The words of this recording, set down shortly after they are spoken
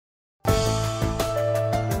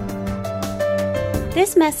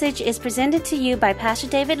This message is presented to you by Pastor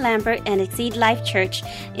David Lambert and Exceed Life Church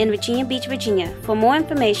in Virginia Beach, Virginia. For more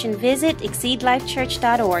information, visit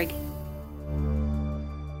exceedlifechurch.org.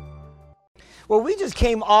 Well, we just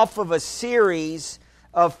came off of a series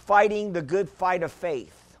of fighting the good fight of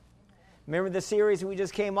faith. Remember the series we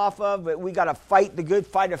just came off of? We got to fight the good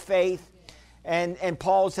fight of faith. And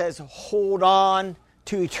Paul says, hold on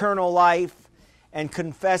to eternal life and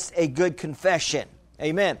confess a good confession.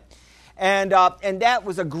 Amen. And that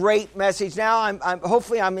was a great message. Now,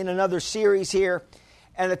 hopefully I'm in another series here.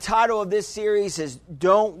 And the title of this series is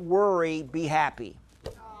Don't Worry, Be Happy.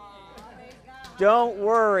 Don't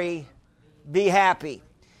worry, be happy.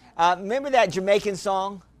 Remember that Jamaican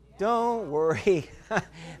song? Don't worry,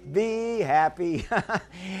 be happy.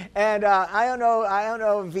 And I don't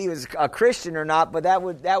know if he was a Christian or not, but that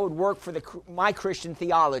would work for my Christian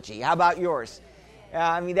theology. How about yours?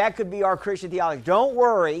 That could be our Christian theology. Don't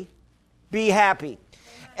worry, be happy.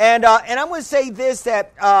 And I'm going to say this,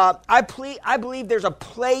 that I believe there's a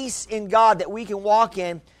place in God that we can walk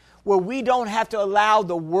in where we don't have to allow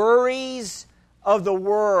the worries of the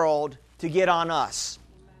world to get on us.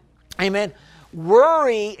 Amen.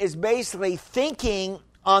 Worry is basically thinking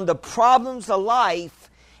on the problems of life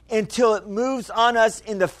until it moves on us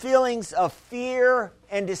in the feelings of fear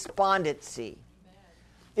and despondency.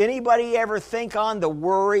 Anybody ever think on the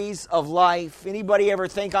worries of life? Anybody ever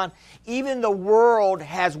think on, even the world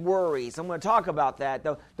has worries. I'm going to talk about that.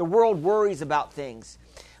 The world worries about things.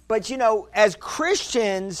 But as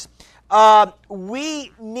Christians,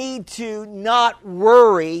 we need to not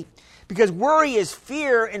worry, because worry is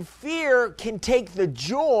fear, and fear can take the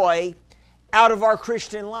joy out of our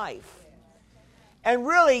Christian life. And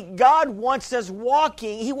really, God wants us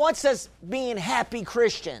walking, He wants us being happy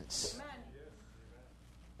Christians.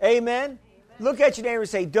 Amen? Look at your neighbor and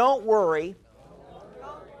say, don't worry,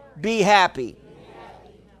 be happy.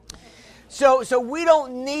 So we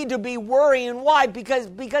don't need to be worrying. Why?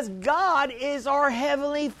 Because God is our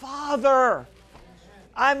Heavenly Father.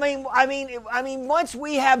 I mean, once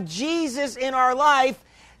we have Jesus in our life,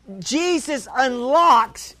 Jesus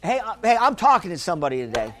unlocks, hey, I'm talking to somebody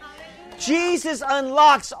today. Jesus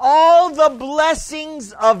unlocks all the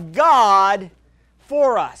blessings of God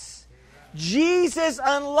for us. Jesus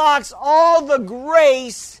unlocks all the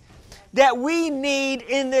grace that we need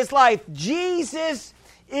in this life. Jesus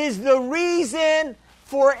is the reason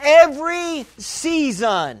for every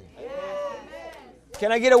season.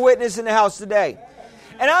 Can I get a witness in the house today?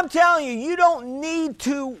 And I'm telling you, you don't need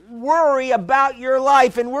to worry about your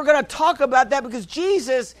life. And we're going to talk about that because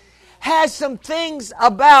Jesus has some things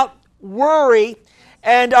about worry.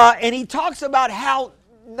 And He talks about how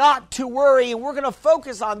not to worry. And we're going to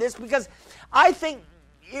focus on this because I think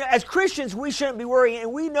as Christians, we shouldn't be worrying.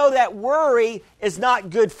 And we know that worry is not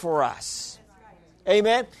good for us.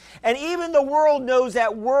 Amen? And even the world knows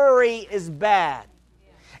that worry is bad.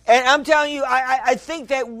 And I'm telling you, I think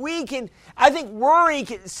that worry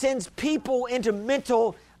sends people into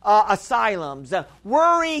mental asylums.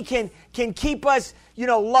 Worry can keep us,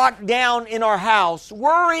 locked down in our house.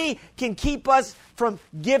 Worry can keep us from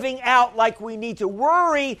giving out like we need to.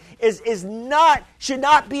 Worry should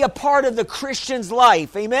not be a part of the Christian's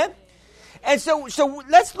life. Amen? And so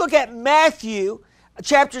let's look at Matthew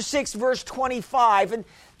chapter 6, verse 25. And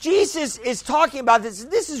Jesus is talking about this.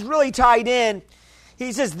 This is really tied in.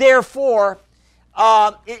 He says, therefore,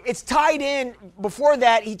 it's tied in. Before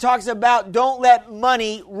that, he talks about don't let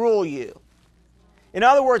money rule you. In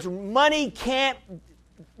other words, money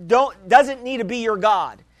doesn't need to be your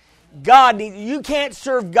God. You can't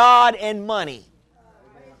serve God and money.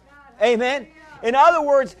 Amen? In other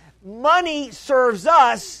words, money serves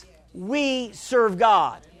us, we serve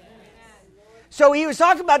God. So he was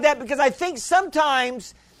talking about that because I think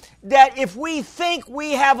sometimes that if we think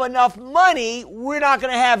we have enough money, we're not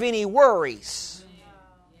going to have any worries.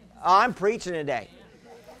 I'm preaching today.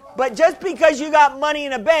 But just because you got money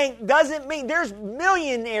in a bank doesn't mean there's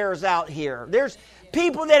millionaires out here. There's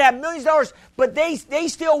people that have millions of dollars, but they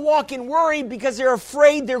still walk in worry because they're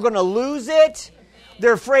afraid they're going to lose it.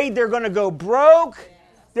 They're afraid they're going to go broke.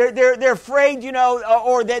 They're afraid,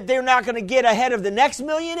 or that they're not going to get ahead of the next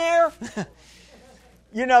millionaire.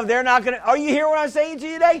 They're not going to. Are you hearing what I'm saying to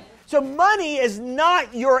you today? So money is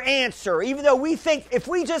not your answer, even though we think if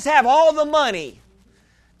we just have all the money,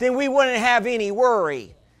 then we wouldn't have any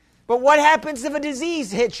worry. But what happens if a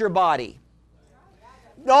disease hits your body?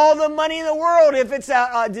 All the money in the world, if it's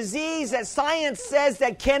a disease that science says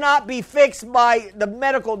that cannot be fixed by the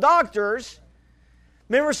medical doctors.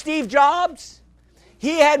 Remember Steve Jobs?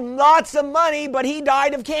 He had lots of money, but he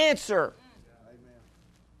died of cancer.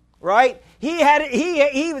 right? He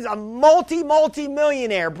was a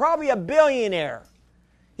multi-millionaire, probably a billionaire.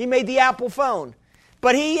 He made the Apple phone.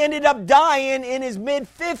 But he ended up dying in his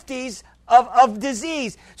mid-50s of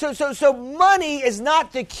disease. So money is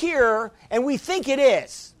not the cure, and we think it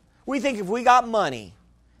is. We think if we got money,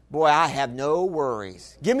 boy, I have no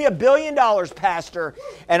worries. Give me $1 billion, Pastor,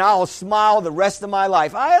 and I'll smile the rest of my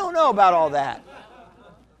life. I don't know about all that.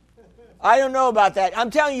 I don't know about that. I'm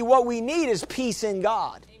telling you, what we need is peace in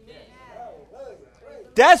God.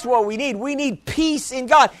 That's what we need. We need peace in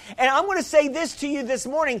God. And I'm going to say this to you this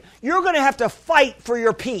morning. You're going to have to fight for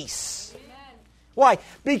your peace. Amen. Why?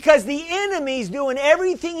 Because the enemy's doing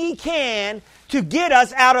everything he can to get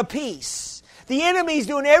us out of peace. The enemy's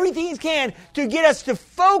doing everything he can to get us to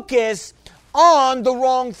focus on the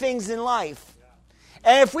wrong things in life.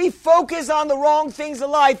 And if we focus on the wrong things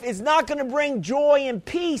in life, it's not going to bring joy and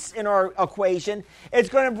peace in our equation. It's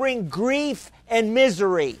going to bring grief and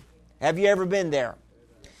misery. Have you ever been there?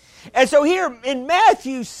 And so here in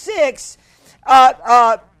Matthew 6,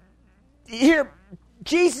 here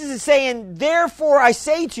Jesus is saying, therefore I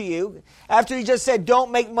say to you, after he just said,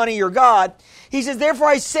 don't make money your God, he says, therefore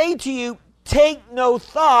I say to you, take no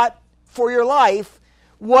thought for your life,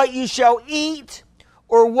 what you shall eat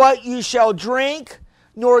or what you shall drink,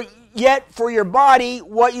 nor yet for your body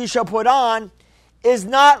what you shall put on. Is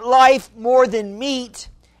not life more than meat,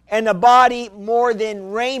 and the body more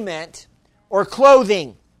than raiment or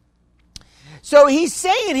clothing? So he's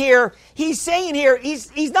saying here, he's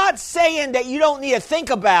not saying that you don't need to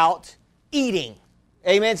think about eating.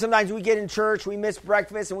 Amen. Sometimes we get in church, we miss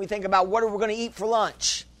breakfast, and we think about what are we going to eat for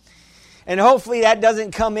lunch. And hopefully that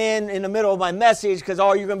doesn't come in the middle of my message, because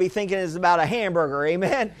all you're going to be thinking is about a hamburger.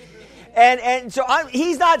 Amen. And so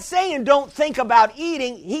he's not saying don't think about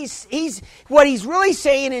eating. He's what he's really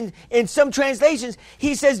saying in some translations,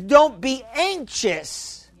 he says don't be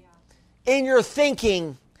anxious in your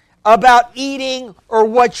thinking about eating or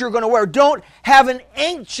what you're going to wear. Don't have an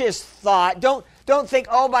anxious thought. Don't think,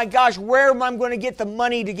 oh my gosh, where am I going to get the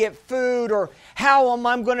money to get food, or how am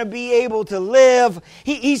I going to be able to live?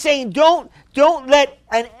 He's saying don't let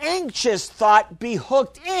an anxious thought be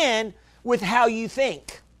hooked in with how you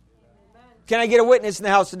think. Can I get a witness in the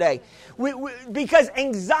house today? Because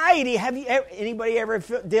anxiety, anybody ever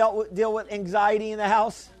deal with anxiety in the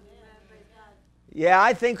house? Yeah,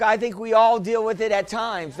 I think we all deal with it at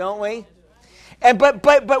times, don't we? And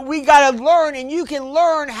but we got to learn, and you can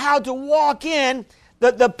learn how to walk in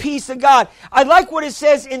the peace of God. I like what it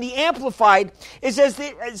says in the Amplified. It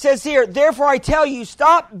says here, therefore I tell you,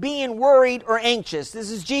 stop being worried or anxious.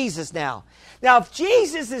 This is Jesus now. Now, if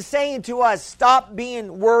Jesus is saying to us, stop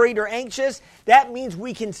being worried or anxious, that means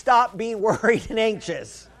we can stop being worried and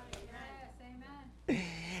anxious. Yes,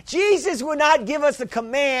 Jesus would not give us a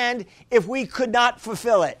command if we could not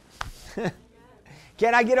fulfill it.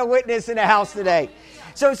 Can I get a witness in the house today?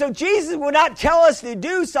 So Jesus will not tell us to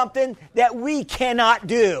do something that we cannot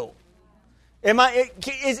do.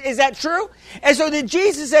 Is that true? And so then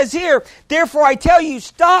Jesus says here, therefore I tell you,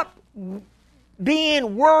 stop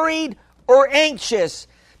being worried or anxious,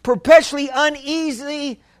 perpetually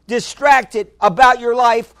uneasily distracted about your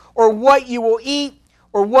life, or what you will eat,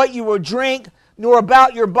 or what you will drink, nor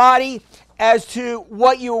about your body as to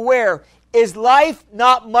what you will wear. Is life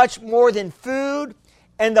not much more than food,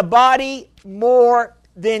 and the body more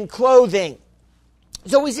than clothing?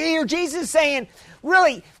 So we see here Jesus saying,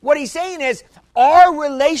 really, what he's saying is, our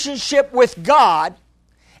relationship with God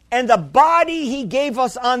and the body he gave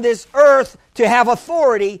us on this earth to have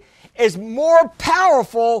authority is more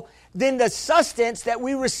powerful than the sustenance that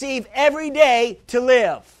we receive every day to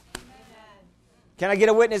live. Can I get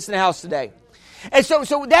a witness in the house today? And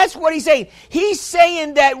so that's what he's saying. He's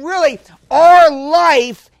saying that really our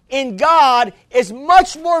life in God is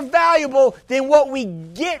much more valuable than what we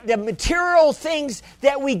get, the material things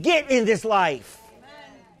that we get in this life.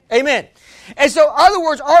 Amen. And so, in other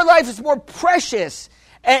words, our life is more precious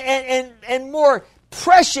and more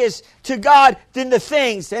precious to God than the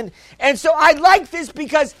things. And so I like this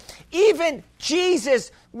because even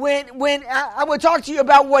Jesus, when I would talk to you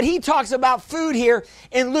about what he talks about food here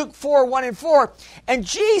in Luke 4:1-4, and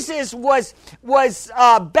Jesus was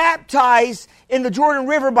baptized in the Jordan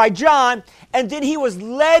River by John, and then he was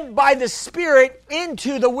led by the Spirit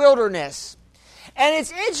into the wilderness. And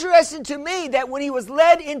it's interesting to me that when he was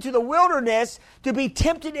led into the wilderness to be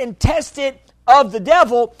tempted and tested of the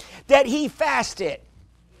devil, that he fasted.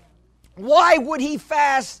 Why would he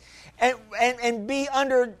fast and be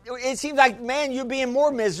under? It seems like, man, you'd be in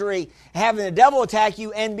more misery having the devil attack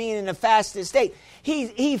you and being in a fasted state.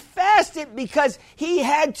 He fasted because he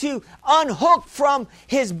had to unhook from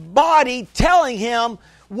his body telling him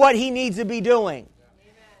what he needs to be doing.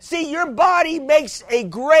 See, your body makes a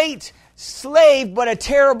great slave, but a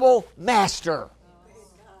terrible master.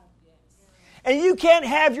 And you can't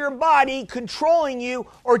have your body controlling you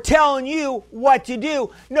or telling you what to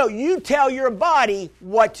do. No, you tell your body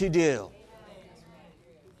what to do.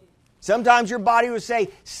 Sometimes your body will say,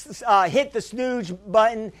 hit the snooze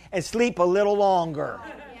button and sleep a little longer.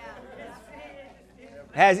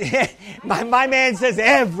 My man says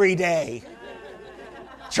every day.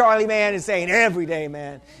 Charlie man is saying every day,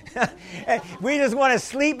 man. We just want to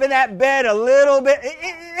sleep in that bed a little bit.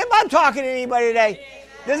 Am I talking to anybody today?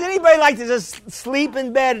 Does anybody like to just sleep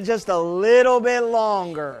in bed just a little bit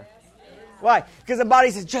longer? Why? Because the body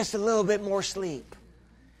says just a little bit more sleep.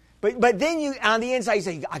 But then you, on the inside, you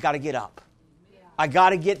say, I got to get up. I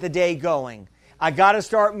got to get the day going. I got to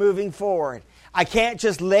start moving forward. I can't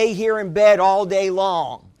just lay here in bed all day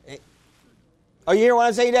long. Are you hearing what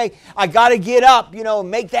I'm saying today? I got to get up,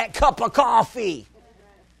 make that cup of coffee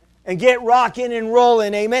and get rocking and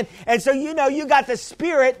rolling. Amen. And so, you got the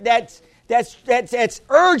Spirit that's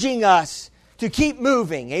urging us to keep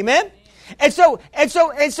moving. Amen. And so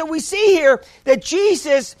we see here that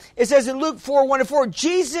Jesus, it says in Luke 4:1-4,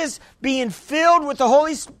 Jesus being filled with the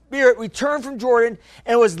Holy Spirit returned from Jordan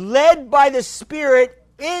and was led by the Spirit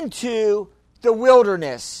into the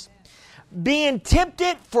wilderness, being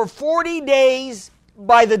tempted for 40 days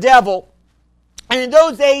by the devil. And in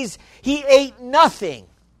those days, he ate nothing.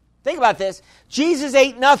 Think about this. Jesus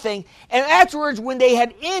ate nothing. And afterwards, when they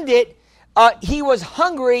had ended, he was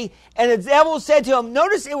hungry. And the devil said to him,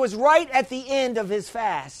 notice it was right at the end of his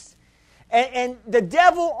fast. And the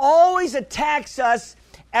devil always attacks us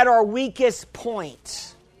at our weakest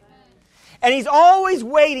point. And he's always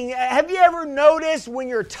waiting. Have you ever noticed when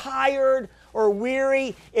you're tired or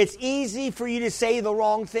weary, it's easy for you to say the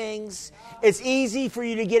wrong things. It's easy for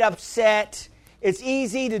you to get upset. It's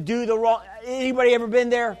easy to do the wrong. Anybody ever been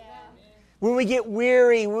there? When we get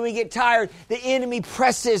weary, when we get tired, the enemy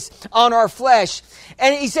presses on our flesh.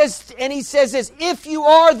 And he says this, if you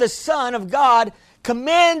are the Son of God,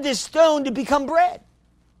 command this stone to become bread.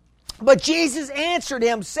 But Jesus answered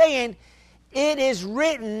him, saying, it is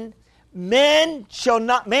written, man shall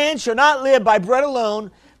not live by bread alone,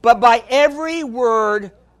 but by every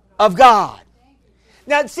word of God.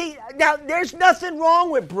 Now, there's nothing wrong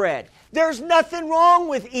with bread. There's nothing wrong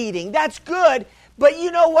with eating. That's good. But you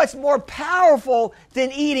know what's more powerful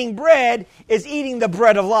than eating bread is eating the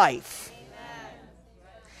bread of life.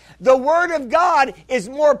 The Word of God is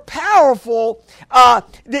more powerful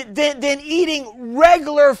than eating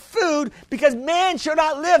regular food, because man shall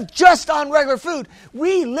not live just on regular food.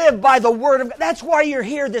 We live by the Word of God. That's why you're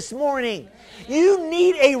here this morning. You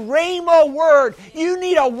need a rhema word. You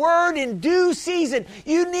need a word in due season.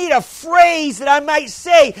 You need a phrase that I might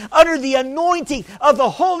say under the anointing of the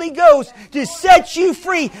Holy Ghost to set you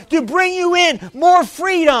free, to bring you in more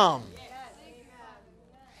freedom.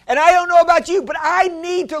 And I don't know about you, but I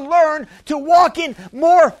need to learn to walk in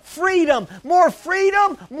more freedom,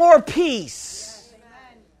 more peace.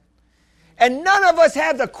 And none of us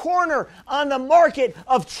have the corner on the market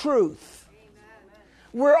of truth.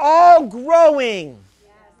 We're all growing.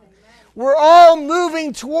 We're all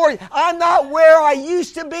moving toward. I'm not where I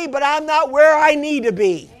used to be, but I'm not where I need to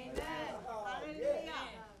be.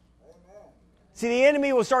 See, the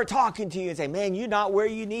enemy will start talking to you and say, man, you're not where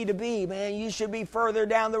you need to be. Man, you should be further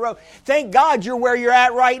down the road. Thank God you're where you're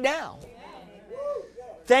at right now.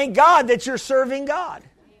 Thank God that you're serving God.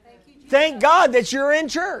 Thank God that you're in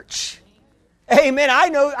church. Amen.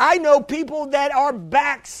 I know people that are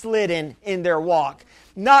backslidden in their walk,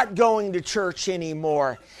 not going to church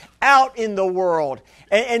anymore, out in the world,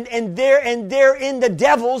 and they're in the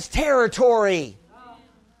devil's territory.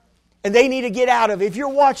 And they need to get out of it. If you're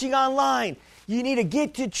watching online, you need to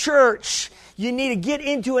get to church. You need to get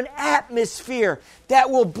into an atmosphere that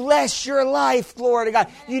will bless your life, glory to God.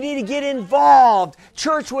 You need to get involved.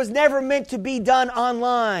 Church was never meant to be done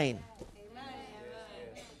online.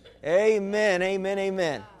 Amen, amen,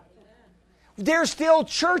 amen. There's still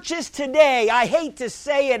churches today. I hate to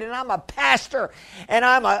say it, and I'm a pastor, and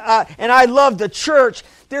I love the church.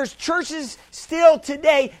 There's churches still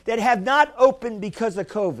today that have not opened because of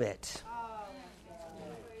COVID.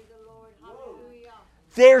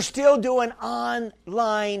 They're still doing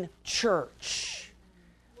online church.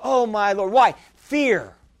 Oh my Lord. Why?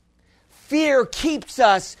 Fear. Fear keeps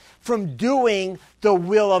us from doing the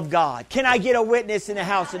will of God. Can I get a witness in the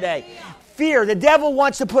house today? Fear. The devil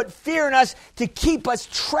wants to put fear in us to keep us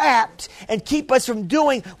trapped and keep us from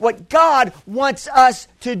doing what God wants us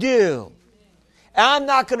to do. And I'm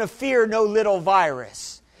not going to fear no little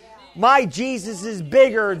virus. My Jesus is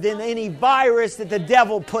bigger than any virus that the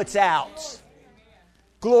devil puts out.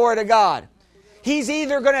 Glory to God. He's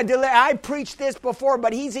either going to deliver, I preached this before,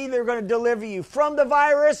 but he's either going to deliver you from the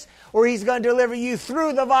virus or he's going to deliver you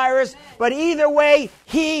through the virus. But either way,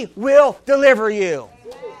 he will deliver you.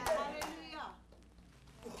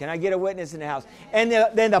 Can I get a witness in the house? And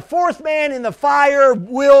then the fourth man in the fire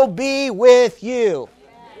will be with you.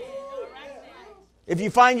 If you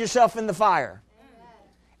find yourself in the fire.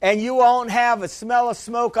 And you won't have a smell of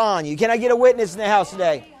smoke on you. Can I get a witness in the house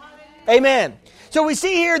today? Amen. So we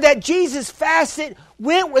see here that Jesus fasted,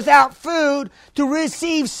 went without food to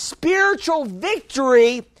receive spiritual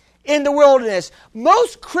victory in the wilderness.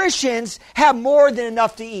 Most Christians have more than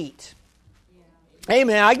enough to eat.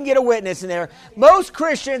 Amen. I can get a witness in there. Most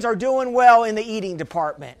Christians are doing well in the eating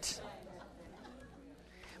department.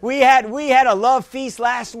 We had a love feast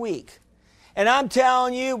last week. And I'm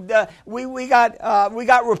telling you, we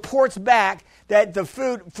got reports back that the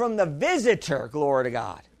food from the visitor, glory to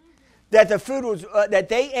God, that the food was that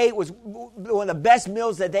they ate was one of the best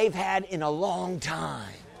meals that they've had in a long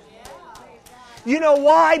time. You know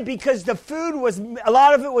why? Because the food a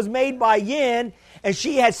lot of it was made by Yin, and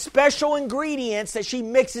she has special ingredients that she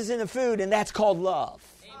mixes in the food, and that's called love.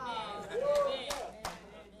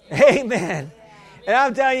 Amen. And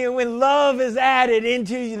I'm telling you, when love is added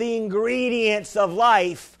into the ingredients of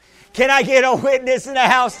life, can I get a witness in the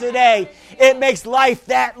house today? It makes life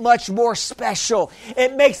that much more special.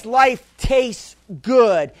 It makes life taste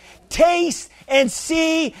good. Taste and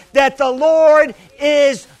see that the Lord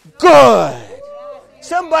is good.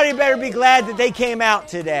 Somebody better be glad that they came out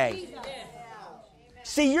today.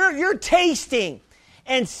 See, you're tasting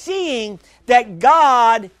and seeing that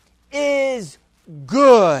God is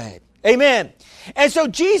good. Amen. And so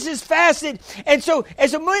Jesus fasted, and so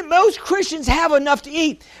most Christians have enough to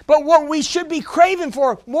eat. But what we should be craving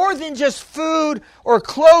for, more than just food or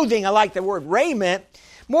clothing, I like the word raiment,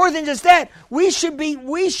 more than just that, we should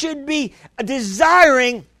be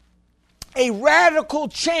desiring a radical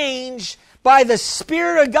change by the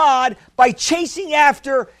Spirit of God, by chasing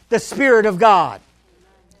after the Spirit of God.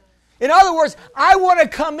 In other words, I want to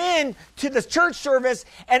come in to the church service,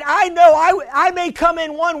 and I know I may come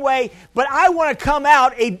in one way, but I want to come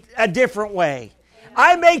out a different way.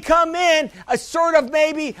 I may come in a sort of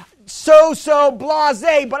maybe so-so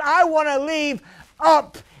blasé, but I want to leave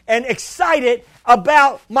up and excited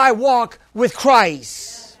about my walk with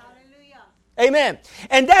Christ. Amen.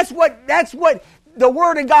 And that's what the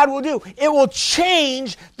Word of God will do. It will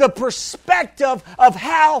change the perspective of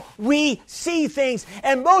how we see things.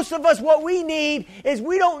 And most of us, what we need is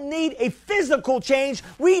we don't need a physical change.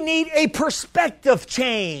 We need a perspective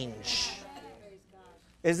change.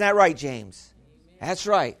 Isn't that right, James? That's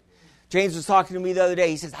right. James was talking to me the other day.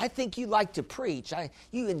 He says, I think you like to preach.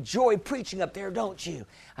 You enjoy preaching up there, don't you?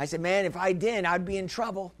 I said, man, if I didn't, I'd be in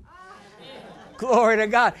trouble. Glory to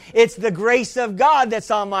God. It's the grace of God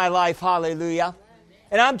that's on my life. Hallelujah.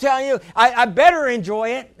 And I'm telling you, I better enjoy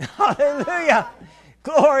it. Hallelujah.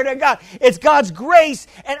 Glory to God. It's God's grace,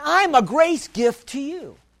 and I'm a grace gift to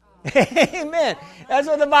you. Amen. That's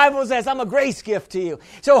what the Bible says. I'm a grace gift to you.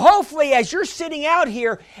 So hopefully as you're sitting out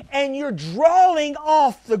here and you're drawing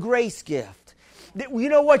off the grace gift, you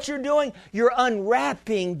know what you're doing? You're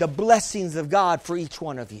unwrapping the blessings of God for each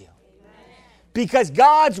one of you. Because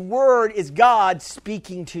God's Word is God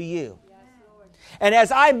speaking to you. And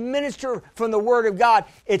as I minister from the Word of God,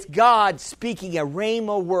 it's God speaking a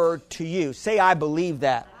rhema word to you. Say, I believe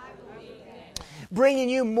that. Bringing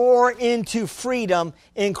you more into freedom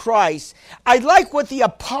in Christ. I like what the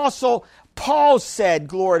Apostle Paul said,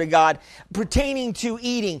 glory to God, pertaining to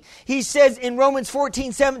eating. He says in Romans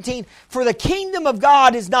 14:17, for the kingdom of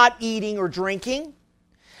God is not eating or drinking,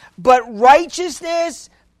 but righteousness,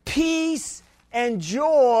 peace, and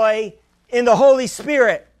joy in the Holy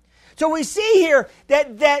Spirit. So we see here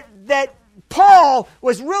that Paul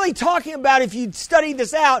was really talking about, if you study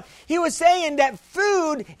this out, he was saying that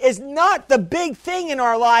food is not the big thing in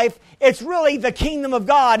our life. It's really the kingdom of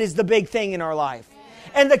God is the big thing in our life.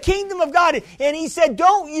 And the kingdom of God, and he said,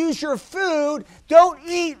 don't use your food, don't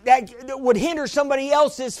eat that would hinder somebody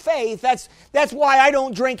else's faith. That's why I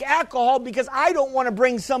don't drink alcohol, because I don't want to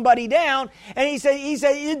bring somebody down. And he said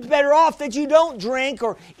it's better off that you don't drink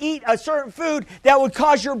or eat a certain food that would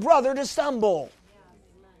cause your brother to stumble.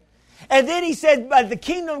 And then he said, but the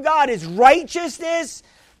kingdom of God is righteousness,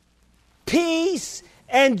 peace,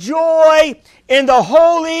 and joy in the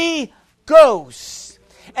Holy Ghost.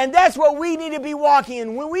 And that's what we need to be walking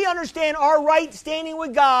in. When we understand our right standing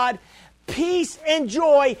with God, peace and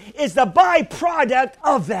joy is the byproduct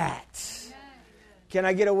of that. Can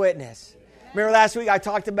I get a witness? Remember last week I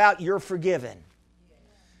talked about you're forgiven.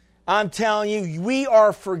 I'm telling you, we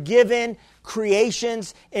are forgiven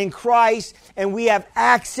creations in Christ, and we have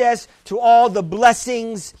access to all the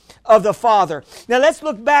blessings of the Father. Now let's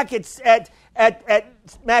look back at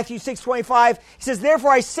Matthew 6:25. It says,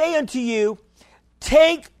 therefore I say unto you,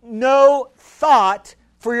 take no thought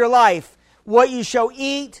for your life, what you shall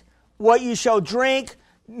eat, what you shall drink,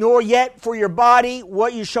 nor yet for your body,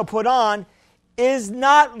 what you shall put on. Is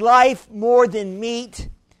not life more than meat,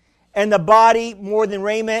 and the body more than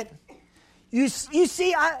raiment? You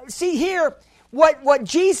see here what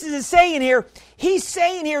Jesus is saying here. He's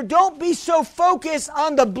saying here, don't be so focused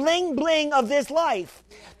on the bling bling of this life.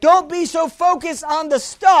 Don't be so focused on the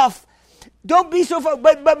stuff. Don't be so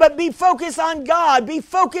but be focused on God. Be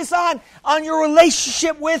focused on your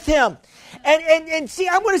relationship with Him. And see,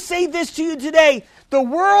 I'm going to say this to you today. The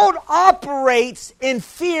world operates in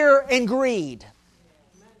fear and greed.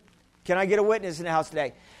 Can I get a witness in the house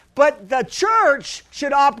today? But the church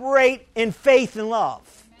should operate in faith and love.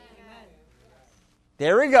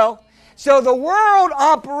 There we go. So the world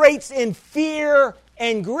operates in fear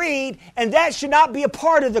and greed, and that should not be a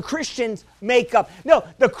part of the Christian's makeup. No,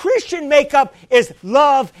 the Christian makeup is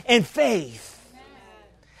love and faith.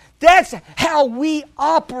 That's how we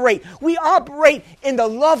operate. We operate in the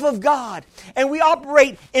love of God, and we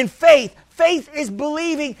operate in faith. Faith is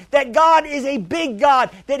believing that God is a big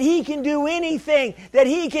God, that He can do anything, that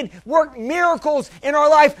He can work miracles in our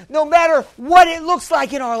life, no matter what it looks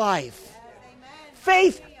like in our life.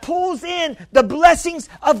 Faith pulls in the blessings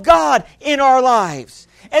of God in our lives.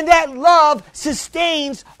 And that love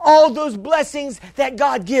sustains all those blessings that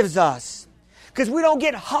God gives us. Because we don't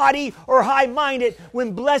get haughty or high-minded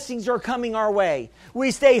when blessings are coming our way.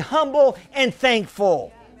 We stay humble and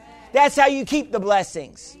thankful. That's how you keep the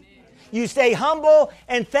blessings. You stay humble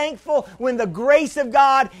and thankful when the grace of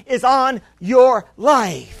God is on your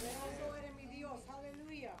life.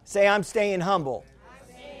 Say, I'm staying humble.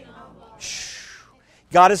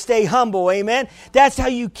 Got to stay humble, amen? That's how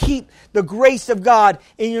you keep the grace of God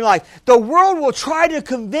in your life. The world will try to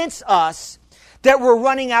convince us that we're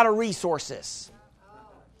running out of resources.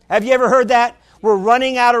 Have you ever heard that? We're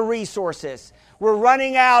running out of resources. We're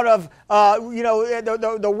running out of,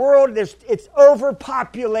 the world, it's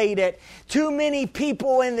overpopulated. Too many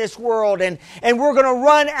people in this world, and we're going to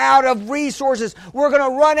run out of resources. We're going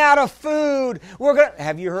to run out of food.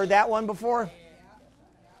 Have you heard that one before?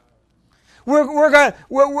 The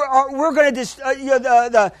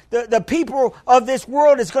people of this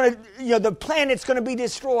world is going to, the planet's going to be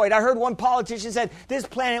destroyed. I heard one politician said this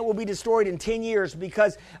planet will be destroyed in 10 years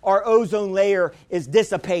because our ozone layer is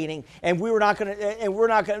dissipating, and this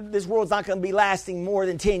world's not going to be lasting more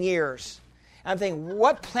than 10 years. I'm thinking,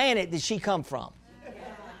 what planet did she come from?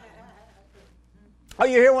 Oh,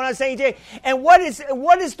 you hear what I'm saying today? And what does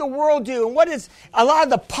the world do? And what does a lot of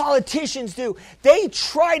the politicians do? They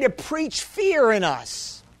try to preach fear in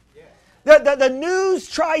us. The news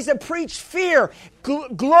tries to preach fear.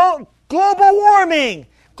 Global warming.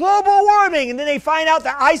 And then they find out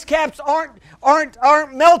the ice caps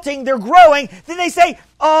aren't melting, they're growing. Then they say,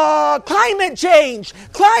 climate change.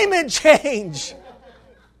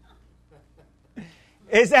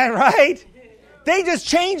 Is that right? They just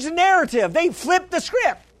change the narrative. They flip the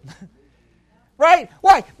script. Right?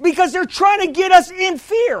 Why? Because they're trying to get us in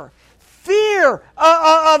fear. Fear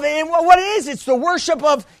of and what it is, it's the worship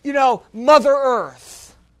of, Mother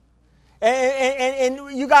Earth.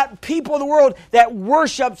 And you got people in the world that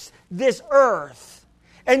worships this earth.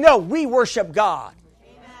 And no, we worship God.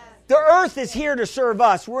 Amen. The earth is here to serve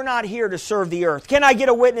us. We're not here to serve the earth. Can I get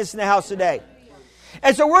a witness in the house today?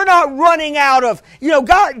 And so we're not running out of,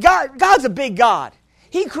 God's a big God.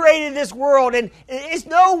 He created this world, and it's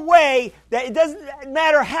no way that it doesn't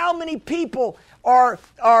matter how many people are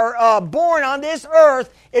born on this earth.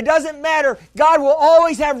 It doesn't matter. God will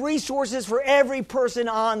always have resources for every person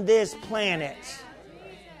on this planet.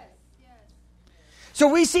 So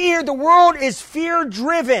we see here the world is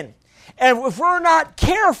fear-driven. And if we're not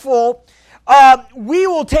careful, we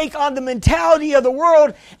will take on the mentality of the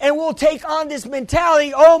world, and we'll take on this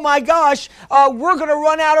mentality, oh my gosh, we're going to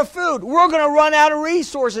run out of food. We're going to run out of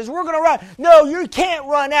resources. We're going to run. No, you can't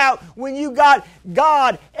run out when you got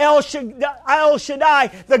God, El Shaddai,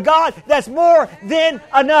 the God that's more than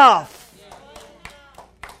enough.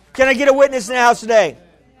 Can I get a witness in the house today?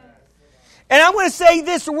 And I'm going to say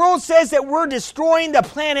this. The world says that we're destroying the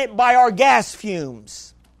planet by our gas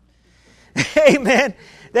fumes. Amen.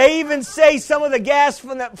 They even say some of the gas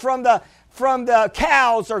from the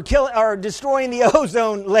cows are destroying the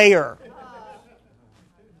ozone layer.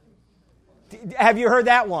 Have you heard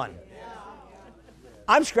that one?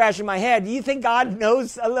 I'm scratching my head. Do you think God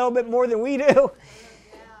knows a little bit more than we do?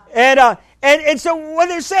 And so what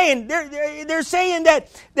they're saying, they're saying that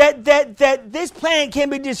this planet can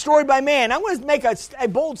be destroyed by man. I want to make a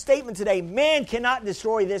bold statement today. Man cannot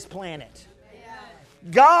destroy this planet.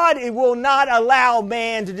 God will not allow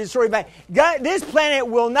man to destroy man. This planet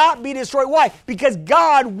will not be destroyed. Why? Because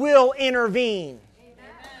God will intervene.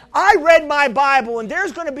 I read my Bible, and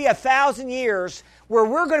there's going to be 1,000 years where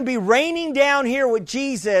we're going to be reigning down here with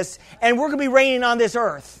Jesus, and we're going to be reigning on this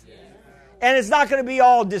earth. And it's not going to be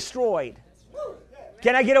all destroyed.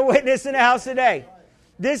 Can I get a witness in the house today?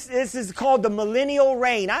 This is called the millennial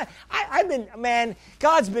reign. I've been, man,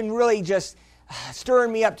 God's been really just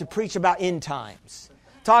stirring me up to preach about end times.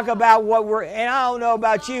 Talk about what and I don't know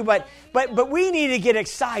about you, but we need to get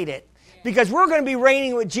excited. Because we're going to be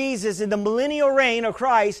reigning with Jesus in the millennial reign of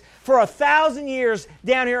Christ for 1,000 years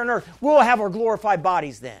down here on earth. We'll have our glorified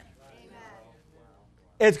bodies then. Amen.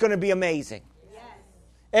 It's going to be amazing. Yes.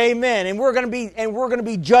 Amen. And we're going to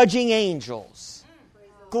be judging angels.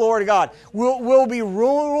 Glory to God. We'll be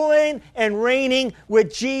ruling and reigning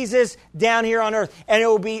with Jesus down here on earth, and it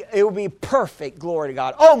will be perfect. Glory to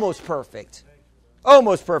God. Almost perfect.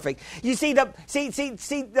 Almost perfect. You see,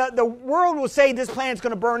 the world will say this planet's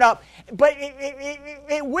going to burn up, but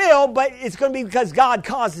it will, but it's going to be because God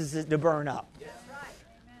causes it to burn up. Yes.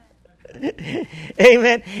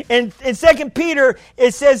 Amen. And in 2 Peter,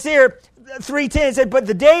 it says here, 3:10, it said, "But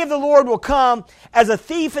the day of the Lord will come as a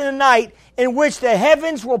thief in the night, in which the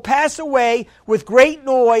heavens will pass away with great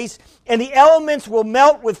noise, and the elements will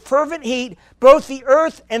melt with fervent heat. Both the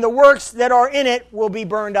earth and the works that are in it will be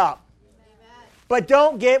burned up." But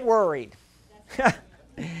don't get worried.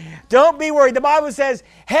 Don't be worried. The Bible says,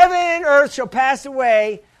 "Heaven and earth shall pass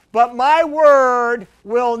away, but my word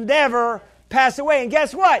will never pass away." And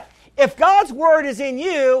guess what? If God's word is in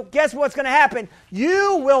you, guess what's going to happen?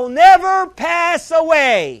 You will never pass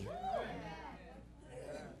away.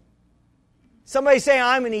 Somebody say,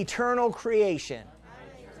 "I'm an eternal creation."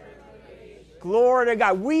 Glory to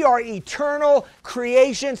God. We are eternal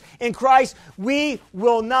creations in Christ. We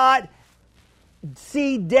will not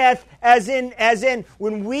see death as in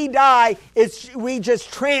when we die, we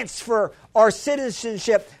just transfer our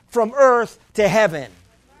citizenship from earth to heaven.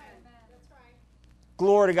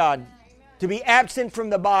 Glory to God. To be absent from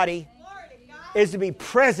the body is to be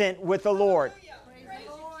present with the Lord.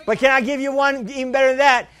 But can I give you one even better than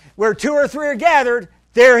that? Where 2 or 3 are gathered,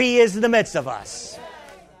 there He is in the midst of us.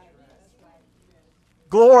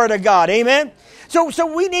 Glory to God. Amen. So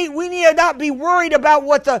we need to not be worried about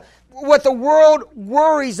what the world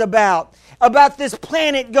worries about this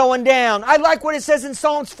planet going down. I like what it says in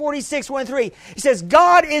Psalms 46:1-3. It says,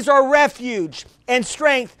 "God is our refuge and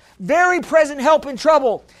strength, very present help in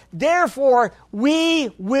trouble. Therefore,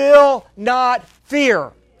 we will not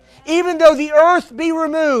fear. Even though the earth be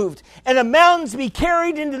removed, and the mountains be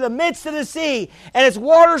carried into the midst of the sea, and its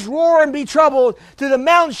waters roar and be troubled, though the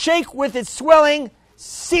mountains shake with its swelling,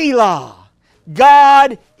 Selah.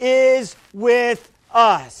 God is with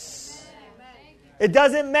us." It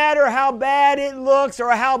doesn't matter how bad it looks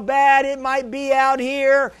or how bad it might be out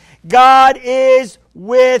here. God is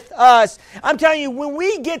with us. I'm telling you, when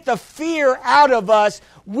we get the fear out of us,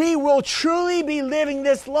 we will truly be living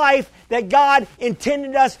this life that God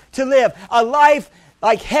intended us to live. A life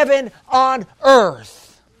like heaven on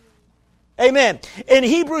earth. Amen. In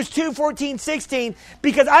Hebrews 2:14-16,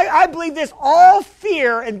 because I believe this, all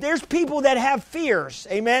fear, and there's people that have fears.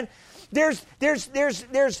 Amen. There's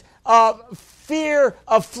fear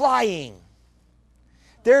of flying.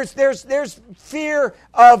 There's fear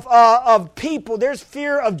of people. There's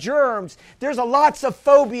fear of germs. There's lots of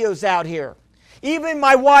phobias out here. Even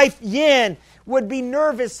my wife Yin would be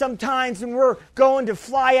nervous sometimes when we're going to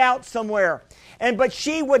fly out somewhere. But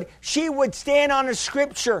she would stand on a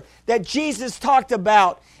scripture that Jesus talked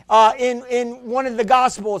about in one of the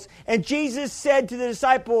Gospels. And Jesus said to the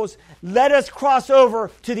disciples, "Let us cross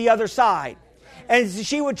over to the other side." And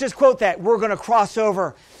she would just quote that, "We're going to cross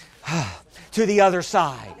over to the other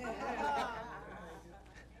side."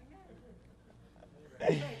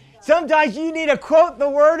 Sometimes you need to quote the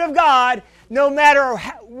Word of God no matter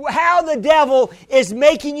how the devil is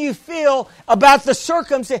making you feel about the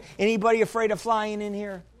circumstance. Anybody afraid of flying in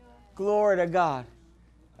here? Glory to God.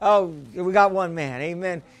 Oh, we got one man.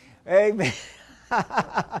 Amen. Amen.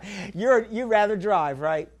 You'd rather drive,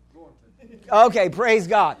 right? Okay, praise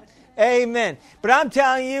God. Amen. But I'm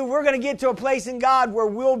telling you, we're going to get to a place in God where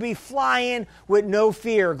we'll be flying with no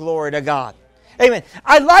fear. Glory to God. Amen.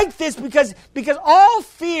 I like this because all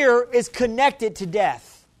fear is connected to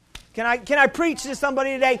death. Can I preach to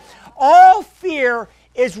somebody today? All fear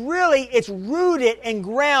it's rooted and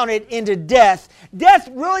grounded into death. Death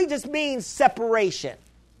really just means separation.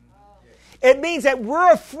 It means that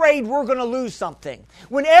we're afraid we're going to lose something.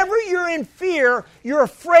 Whenever you're in fear, you're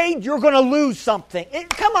afraid you're going to lose something.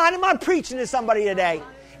 Come on, am I preaching to somebody today?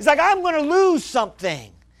 It's like, I'm going to lose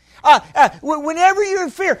something. Whenever you're in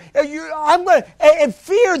fear, and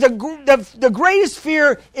fear, the greatest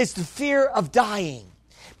fear is the fear of dying.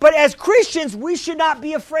 But as Christians, we should not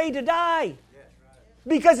be afraid to die.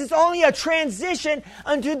 Because it's only a transition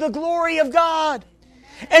unto the glory of God.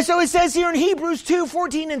 And so it says here in Hebrews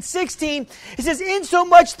 2:14 and 16, it says,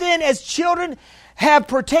 insomuch then as children have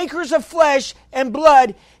partakers of flesh and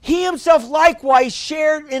blood, he himself likewise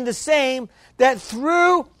shared in the same, that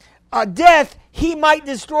through death he might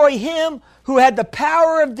destroy him who had the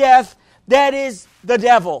power of death, that is the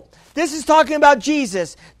devil. This is talking about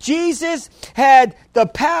Jesus. Jesus had the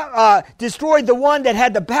power, destroyed the one that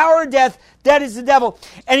had the power of death, that is the devil.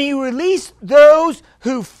 And he released those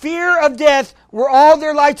who fear of death were all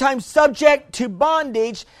their lifetime subject to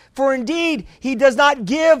bondage. For indeed, he does not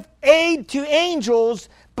give aid to angels,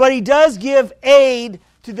 but he does give aid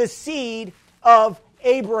to the seed of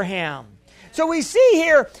Abraham. So we see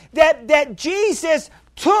here that Jesus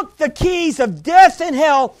took the keys of death and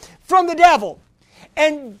hell from the devil.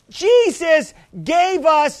 And Jesus gave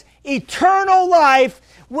us eternal life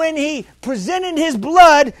when he presented his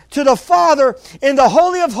blood to the Father in the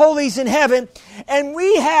Holy of Holies in heaven. And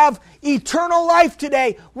we have eternal life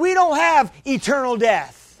today. We don't have eternal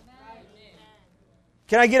death.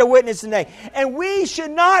 Can I get a witness today? And we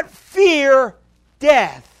should not fear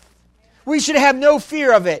death. We should have no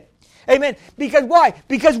fear of it. Amen. Because why?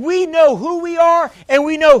 Because we know who we are and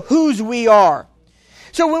we know whose we are.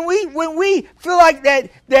 So when we feel like that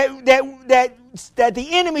the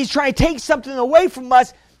enemy's trying to take something away from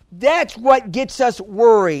us, that's what gets us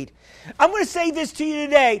worried. I'm going to say this to you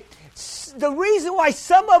today. The reason why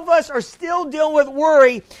some of us are still dealing with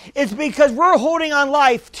worry is because we're holding on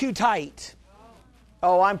life too tight.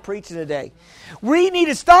 Oh, I'm preaching today. We need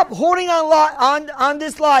to stop holding on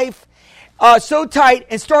this life so tight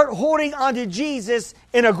and start holding on to Jesus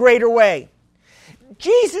in a greater way.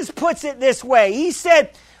 Jesus puts it this way. He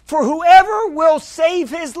said, for whoever will save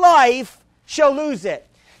his life shall lose it.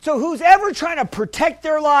 So who's ever trying to protect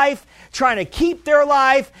their life, trying to keep their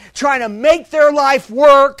life, trying to make their life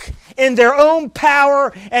work in their own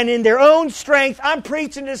power and in their own strength. I'm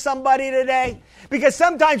preaching to somebody today. Because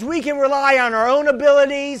sometimes we can rely on our own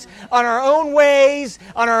abilities, on our own ways,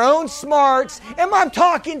 on our own smarts. Am I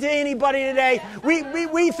talking to anybody today?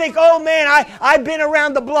 We think, oh man, I've been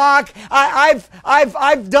around the block.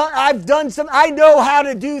 I've done some. I know how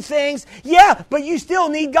to do things. Yeah, but you still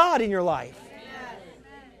need God in your life.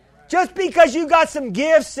 Just because you got some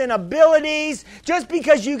gifts and abilities, just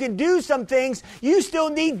because you can do some things, you still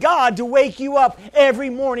need God to wake you up every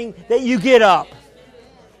morning that you get up.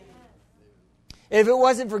 If it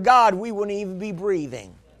wasn't for God, we wouldn't even be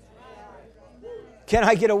breathing. Can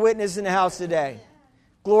I get a witness in the house today?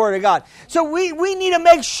 Glory to God. So we need to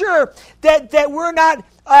make sure that we're not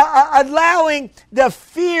allowing the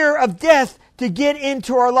fear of death to get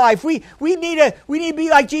into our life. We need to be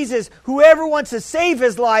like Jesus. Whoever wants to save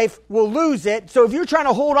his life will lose it. So if you're trying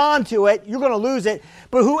to hold on to it, you're going to lose it.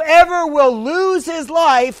 But whoever will lose his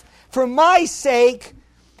life for my sake,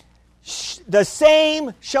 the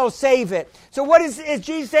same shall save it. So what is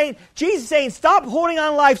Jesus saying? Jesus is saying, stop holding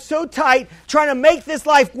on life so tight, trying to make this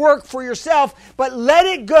life work for yourself, but let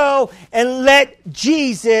it go and let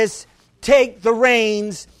Jesus take the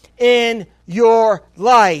reins in your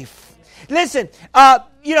life. Listen,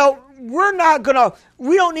 we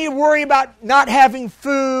don't need to worry about not having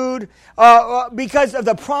food because of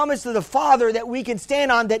the promise of the Father that we can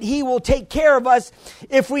stand on, that he will take care of us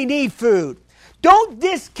if we need food. Don't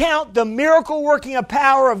discount the miracle working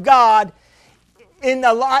power of God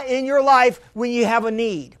in your life when you have a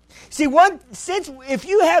need. See, if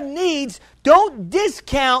you have needs, don't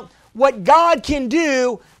discount what God can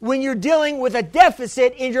do when you're dealing with a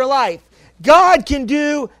deficit in your life. God can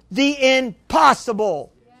do the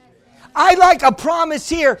impossible. I like a promise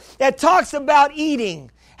here that talks about eating.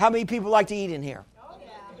 How many people like to eat in here?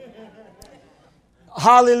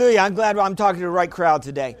 Hallelujah. I'm glad I'm talking to the right crowd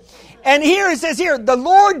today. And here it says here, the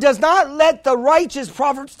Lord does not let the righteous,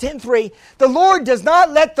 Proverbs 10:3, the Lord does not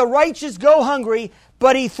let the righteous go hungry,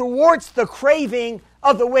 but he thwarts the craving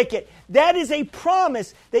of the wicked. That is a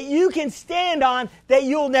promise that you can stand on, that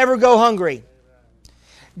you'll never go hungry.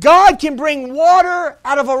 God can bring water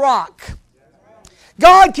out of a rock.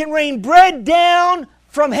 God can rain bread down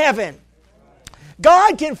from heaven.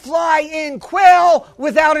 God can fly in quail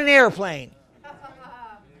without an airplane.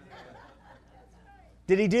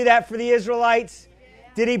 Did he do that for the Israelites?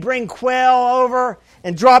 Did he bring quail over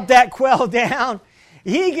and drop that quail down?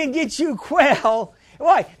 He can get you quail.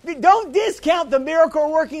 Why? Don't discount the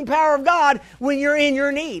miracle working power of God when you're in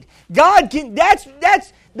your need. God can, that's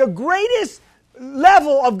the greatest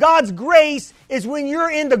level of God's grace is when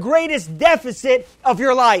you're in the greatest deficit of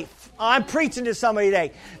your life. I'm preaching to somebody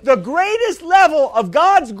today. The greatest level of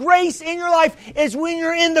God's grace in your life is when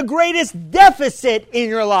you're in the greatest deficit in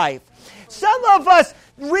your life. Some of us,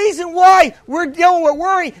 the reason why we're dealing with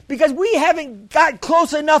worry, because we haven't got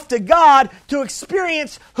close enough to God to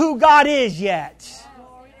experience who God is yet.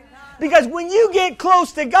 Because when you get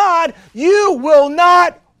close to God, you will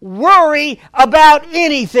not worry about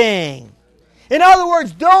anything. In other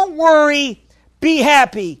words, don't worry, be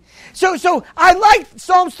happy. So I like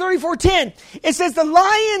Psalms 34:10. It says, the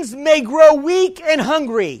lions may grow weak and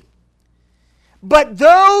hungry, but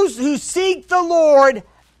those who seek the Lord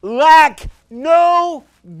lack no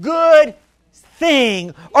good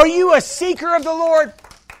thing. Are you a seeker of the Lord?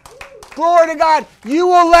 Glory to God. You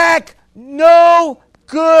will lack no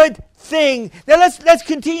good thing. Now let's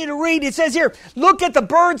continue to read. It says here, look at the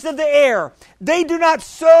birds of the air. They do not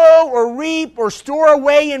sow or reap or store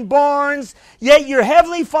away in barns, yet your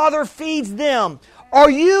heavenly Father feeds them. Are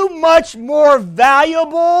you much more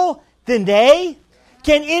valuable than they?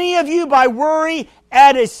 Can any of you by worry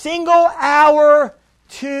add a single hour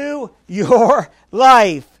to your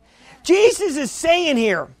life? Jesus is saying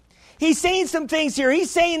here, he's saying some things here.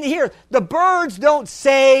 He's saying here, the birds don't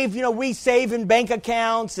save. You know, we save in bank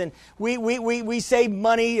accounts and we save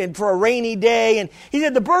money and for a rainy day. And he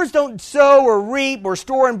said the birds don't sow or reap or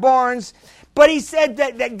store in barns. But he said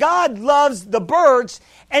that God loves the birds.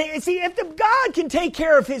 And see, if God can take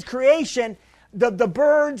care of his creation, the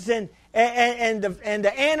birds and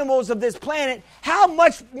the animals of this planet, how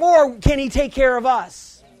much more can he take care of us?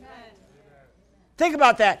 Think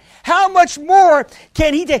about that. How much more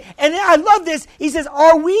can he take? And I love this. He says,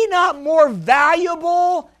 are we not more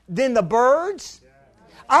valuable than the birds?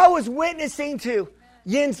 I was witnessing to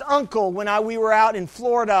Yin's uncle when we were out in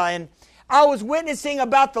Florida, and I was witnessing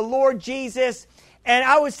about the Lord Jesus, and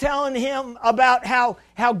I was telling him about how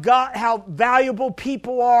valuable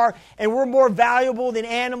people are, and we're more valuable than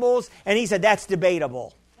animals, and he said, that's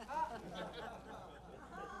debatable.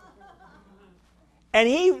 And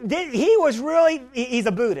he was really, he's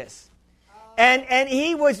a Buddhist. And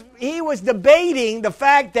he was debating the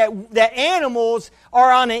fact that animals are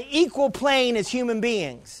on an equal plane as human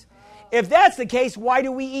beings. If that's the case, why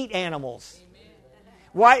do we eat animals?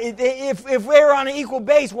 Why, if we're on an equal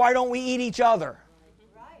base, why don't we eat each other?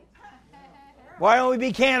 Why don't we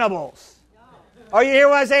be cannibals? Are you hear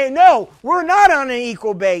what I'm saying? No, we're not on an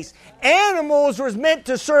equal base. Animals was meant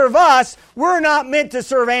to serve us. We're not meant to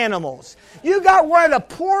serve animals. You got one of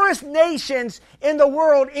the poorest nations in the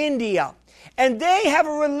world, India. And they have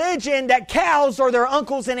a religion that cows are their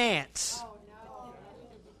uncles and aunts.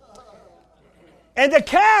 And the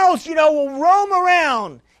cows, will roam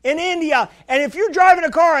around in India. And if you're driving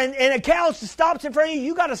a car and a cow stops in front of you,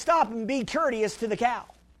 you got to stop and be courteous to the cow.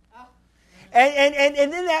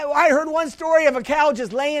 And then I heard one story of a cow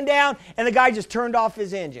just laying down and the guy just turned off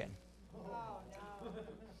his engine.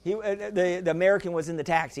 The American was in the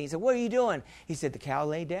taxi. He said, what are you doing? He said, the cow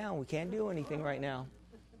laid down. We can't do anything right now.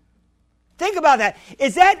 Think about that.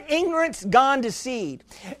 Is that ignorance gone to seed?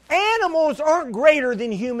 Animals aren't greater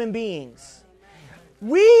than human beings.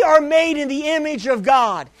 We are made in the image of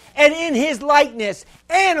God and in His likeness.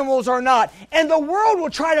 Animals are not. And the world will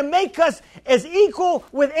try to make us as equal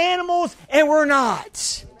with animals, and we're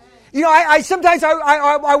not. I sometimes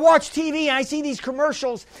watch TV and I see these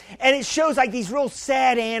commercials and it shows like these real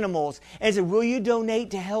sad animals. And it says, will you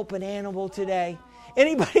donate to help an animal today?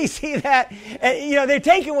 Anybody see that? And, they're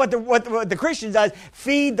taking what the Christian does,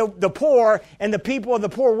 feed the poor and the people of the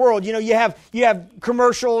poor world. You have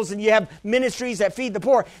commercials and you have ministries that feed the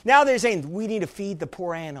poor. Now they're saying we need to feed the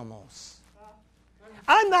poor animals.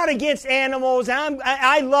 I'm not against animals.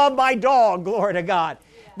 I love my dog, glory to God.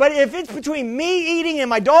 But if it's between me eating and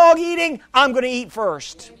my dog eating, I'm going to eat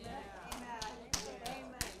first.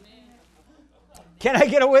 Can I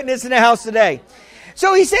get a witness in the house today?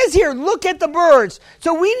 So he says here, look at the birds.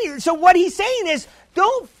 So what he's saying is,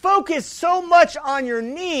 don't focus so much on your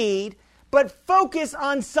need, but focus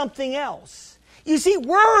on something else. You see,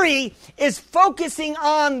 worry is focusing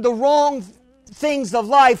on the wrong things of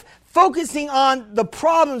life, focusing on the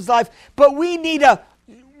problems of life, but we need to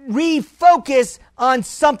refocus on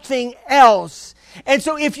something else. And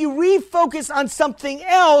so if you refocus on something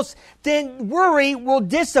else, then worry will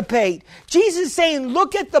dissipate. Jesus is saying,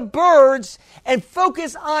 look at the birds and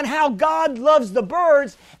focus on how God loves the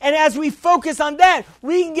birds. And as we focus on that,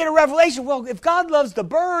 we can get a revelation. Well, if God loves the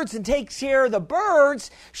birds and takes care of the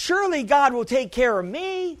birds, surely God will take care of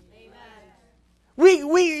me.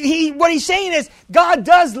 What he's saying is, God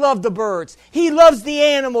does love the birds. He loves the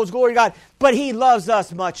animals, glory to God. But He loves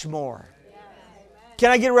us much more.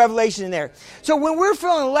 Can I get a revelation in there? So when we're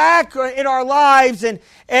feeling lack in our lives and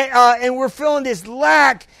we're feeling this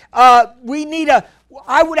lack, we need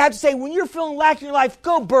I would have to say, when you're feeling lack in your life,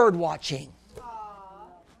 go bird watching.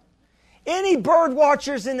 Any bird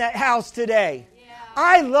watchers in that house today? Yeah.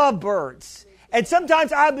 I love birds. And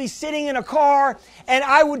sometimes I'd be sitting in a car and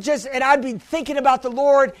I'd be thinking about the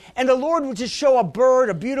Lord, and the Lord would just show a bird,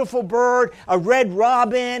 a beautiful bird, a red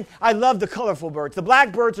robin. I love the colorful birds. The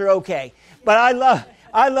black birds are okay. But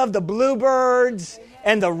I love the bluebirds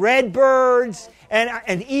and the red birds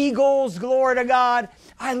and eagles, glory to God.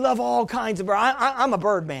 I love all kinds of birds. I'm a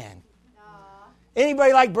bird man.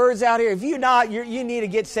 Anybody like birds out here? If you're not, you need to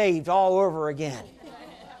get saved all over again.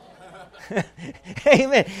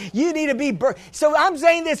 Amen. You need to be bird. So I'm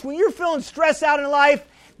saying this, when you're feeling stressed out in life,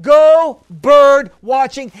 go bird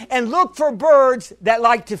watching and look for birds that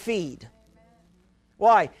like to feed.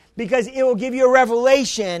 Why? Because it will give you a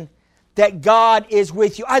revelation that God is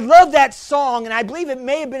with you. I love that song, and I believe it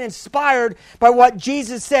may have been inspired by what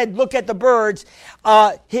Jesus said, look at the birds.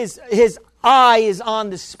 His eye is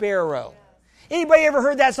on the sparrow. Anybody ever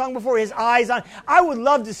heard that song before? His eye is on. I would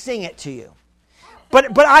love to sing it to you.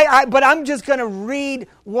 But I'm just going to read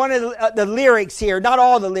one of the lyrics here, not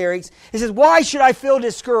all the lyrics. It says, why should I feel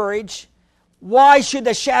discouraged? Why should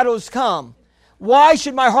the shadows come? Why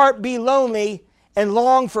should my heart be lonely and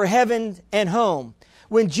long for heaven and home?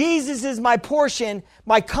 When Jesus is my portion,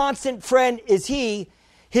 my constant friend is He.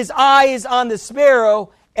 His eye is on the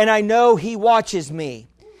sparrow, and I know He watches me.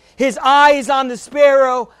 His eye is on the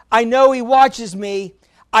sparrow, I know He watches me.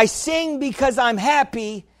 I sing because I'm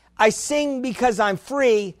happy. I sing because I'm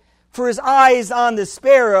free, for His eye is on the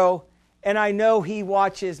sparrow, and I know He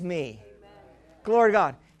watches me. Amen. Glory to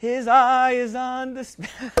God. His eye is on the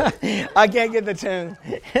sparrow. I can't get the tune.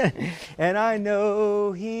 And I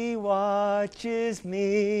know He watches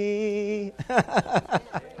me.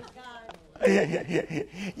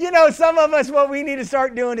 You know, some of us, what we need to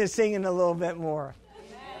start doing is singing a little bit more.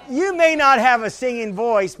 You may not have a singing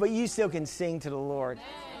voice, but you still can sing to the Lord.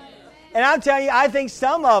 And I'm telling you, I think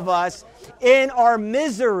some of us in our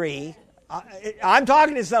misery, I'm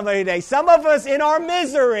talking to somebody today, some of us in our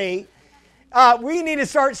misery, we need to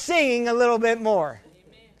start singing a little bit more.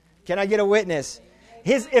 Can I get a witness?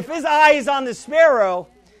 If His eye is on the sparrow,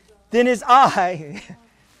 then His eye,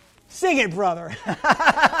 sing it, brother.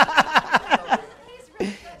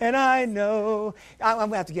 And I know, I'm going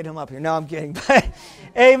to have to get him up here. No, I'm kidding.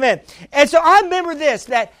 Amen. And so I remember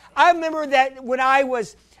that when I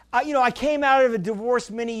was, I came out of a divorce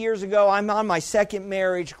many years ago. I'm on my second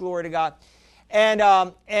marriage, glory to God. And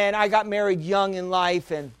I got married young in life,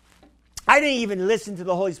 and I didn't even listen to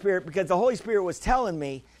the Holy Spirit because the Holy Spirit was telling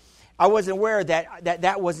me, I wasn't aware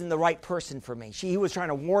that wasn't the right person for me. He was trying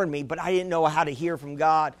to warn me, but I didn't know how to hear from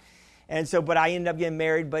God. And so, but I ended up getting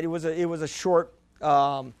married, but it was a short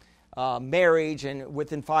marriage, and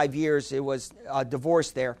within 5 years, it was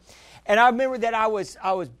divorce there. And I remember that I was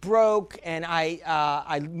broke, and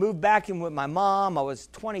I moved back in with my mom. I was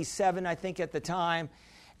 27, I think, at the time,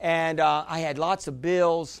 and I had lots of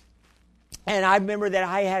bills. And I remember that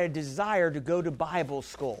I had a desire to go to Bible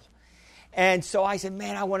school. And so I said,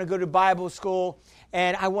 man, I want to go to Bible school,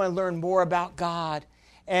 and I want to learn more about God.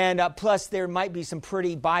 And plus, there might be some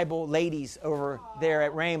pretty Bible ladies over there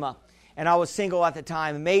at Rhema. And I was single at the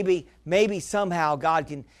time, and maybe somehow God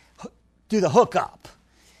can do the hookup.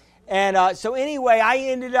 And so anyway, I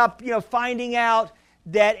ended up, finding out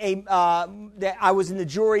that that I was in the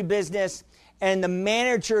jewelry business, and the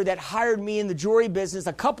manager that hired me in the jewelry business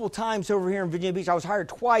a couple times over here in Virginia Beach, I was hired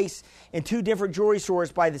twice in 2 different jewelry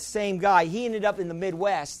stores by the same guy. He ended up in the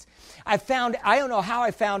Midwest. I don't know how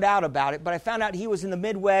I found out about it, but I found out he was in the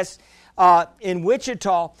Midwest in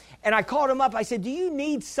Wichita. And I called him up. I said, do you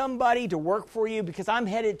need somebody to work for you? Because I'm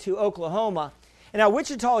headed to Oklahoma. And now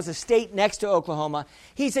Wichita is a state next to Oklahoma.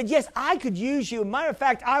 He said, yes, I could use you. Matter of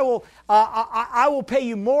fact, I will pay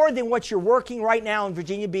you more than what you're working right now in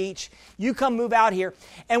Virginia Beach. You come move out here.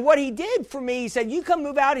 And what he did for me, he said, you come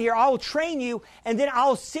move out here, I will train you, and then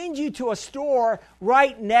I'll send you to a store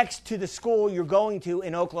right next to the school you're going to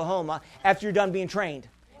in Oklahoma after you're done being trained.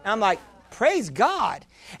 And I'm like, praise God.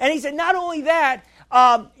 And he said, not only that,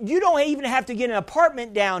 you don't even have to get an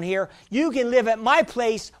apartment down here. You can live at my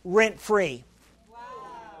place rent-free.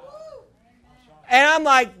 And I'm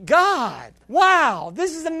like, God, wow,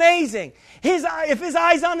 this is amazing. If his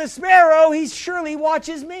eye's on the sparrow, he surely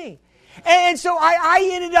watches me. And so I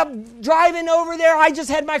ended up driving over there. I just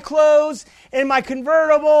had my clothes and my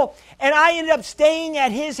convertible, and I ended up staying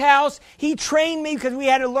at his house. He trained me because we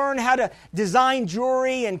had to learn how to design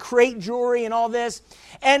jewelry and create jewelry and all this.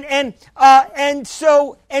 And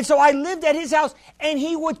so I lived at his house, and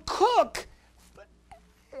he would cook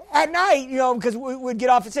at night, because we would get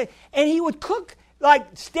off at 6, and he would cook like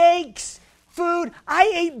steaks, food.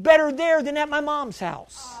 I ate better there than at my mom's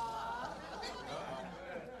house.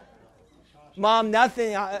 Mom,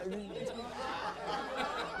 nothing.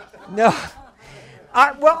 No.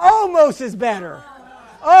 Well, almost as better.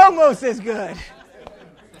 Almost as good.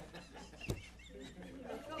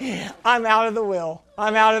 I'm out of the will.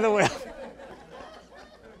 I'm out of the will.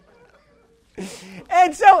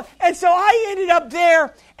 And so I ended up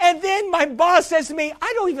there, and then my boss says to me,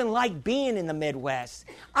 I don't even like being in the Midwest.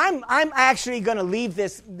 I'm actually going to leave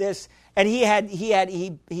this, and he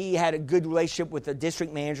had a good relationship with the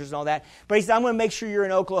district managers and all that. But he said, I'm going to make sure you're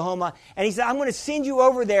in Oklahoma. And he said, I'm going to send you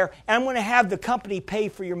over there, and I'm going to have the company pay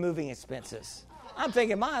for your moving expenses. I'm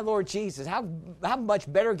thinking, my Lord Jesus, how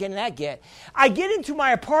much better can that get? I get into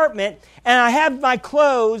my apartment, and I have my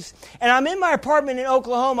clothes, and I'm in my apartment in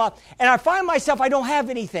Oklahoma, and I find myself, I don't have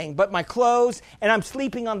anything but my clothes, and I'm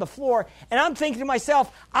sleeping on the floor, and I'm thinking to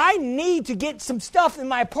myself, I need to get some stuff in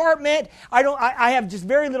my apartment. I have just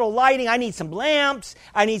very little lighting. I need some lamps.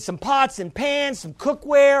 I need some pots and pans, some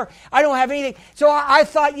cookware. I don't have anything. So I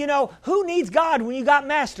thought, who needs God when you got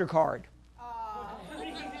MasterCard?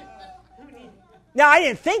 Now, I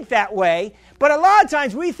didn't think that way, but a lot of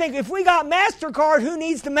times we think if we got MasterCard, who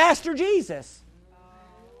needs to master Jesus?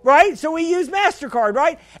 Right? So we use MasterCard,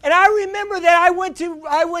 right? And I remember that I went to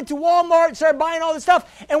Walmart, started buying all this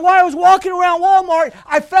stuff, and while I was walking around Walmart,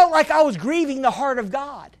 I felt like I was grieving the heart of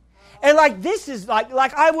God. And this is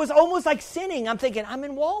like I was almost like sinning. I'm thinking, I'm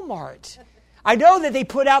in Walmart. I know that they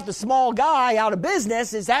put out the small guy out of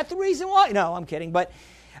business. Is that the reason why? No, I'm kidding, But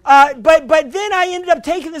then I ended up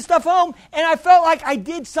taking the stuff home, and I felt like I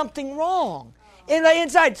did something wrong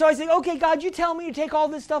inside. So I said, okay, God, you tell me to take all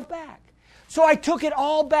this stuff back. So I took it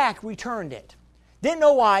all back, returned it. Didn't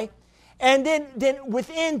know why. And then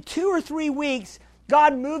within 2 or 3 weeks,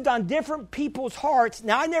 God moved on different people's hearts.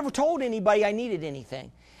 Now, I never told anybody I needed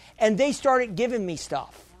anything. And they started giving me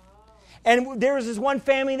stuff. And there was this one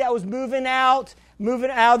family that was moving out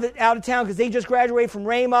of town because they just graduated from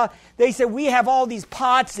Rhema. They said, we have all these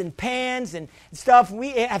pots and pans and stuff.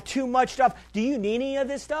 We have too much stuff. Do you need any of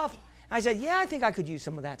this stuff? I said, yeah, I think I could use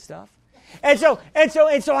some of that stuff. And so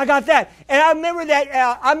I got that. And I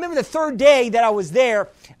remember the third day that I was there,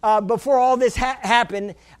 before all this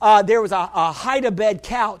happened, there was a hide-a-bed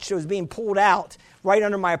couch that was being pulled out right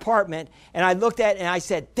under my apartment. And I looked at it and I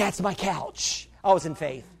said, that's my couch. I was in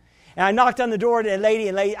faith. And I knocked on the door to a lady,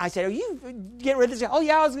 and I said, are you getting rid of this? Oh,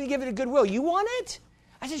 yeah, I was going to give it a Goodwill. You want it?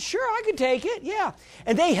 I said, sure, I could take it, yeah.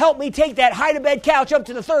 And they helped me take that hide-a-bed couch up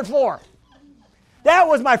to the 3rd floor. That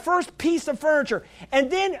was my first piece of furniture. And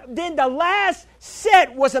then the last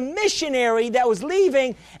set was a missionary that was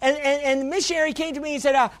leaving, and the missionary came to me and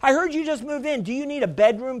said, I heard you just moved in. Do you need a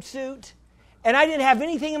bedroom suit? And I didn't have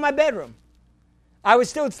anything in my bedroom. I was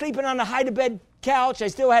still sleeping on a hide-a-bed couch. I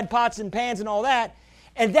still had pots and pans and all that.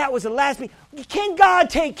 And that was the last piece. Can God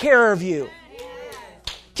take care of you?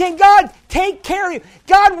 Can God take care of you?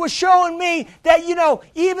 God was showing me that,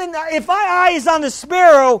 even if my eye is on the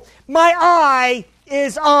sparrow, my eye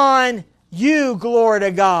is on you, glory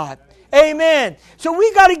to God. Amen. So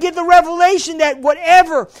we got to get the revelation that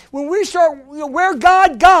when we start, where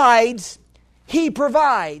God guides, He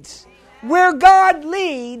provides. Where God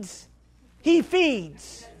leads, He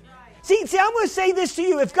feeds. See, I'm going to say this to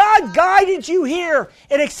you. If God guided you here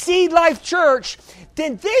at Exceed Life Church,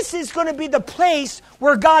 then this is going to be the place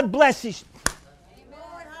where God blesses you.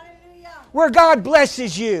 Where God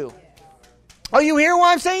blesses you. Are you hearing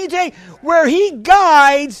what I'm saying today? Where He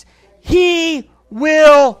guides, He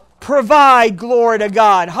will provide. Glory to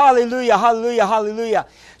God. Hallelujah, hallelujah, hallelujah.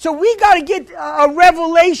 So we got to get a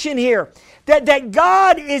revelation here. That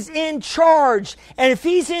God is in charge. And if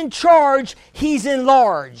He's in charge, He's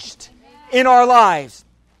enlarged in our lives.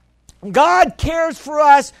 God cares for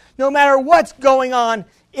us no matter what's going on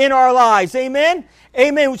in our lives. Amen?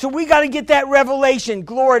 Amen. So we got to get that revelation.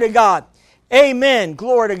 Glory to God. Amen.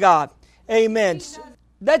 Glory to God. Amen.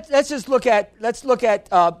 Let's look back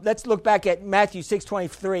at Matthew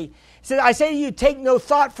 6:23. It says, I say to you, take no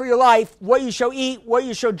thought for your life, what you shall eat, what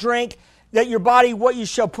you shall drink, that your body what you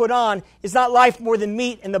shall put on. Is not life more than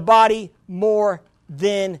meat, and the body more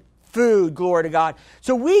than food? Glory to God.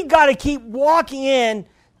 So we got to keep walking in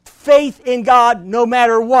faith in God no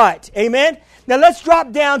matter what. Amen? Now let's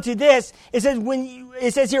drop down to this. It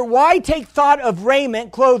says here, why take thought of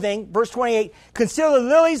raiment, clothing, verse 28, consider the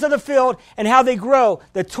lilies of the field and how they grow.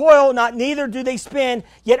 The toil, not neither do they spin.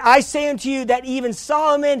 Yet I say unto you that even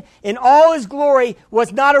Solomon in all his glory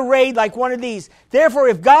was not arrayed like one of these. Therefore,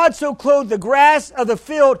 if God so clothed the grass of the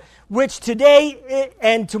field, which today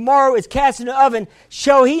and tomorrow is cast in the oven,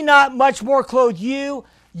 shall he not much more clothe you,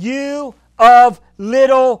 you of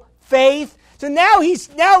little faith? So now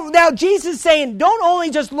Jesus is saying, don't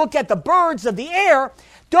only just look at the birds of the air,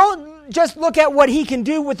 don't just look at what he can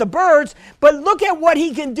do with the birds, but look at what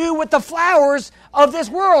he can do with the flowers of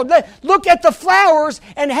this world. Look at the flowers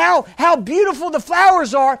and how beautiful the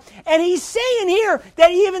flowers are. And he's saying here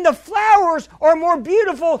that even the flowers are more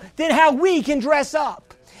beautiful than how we can dress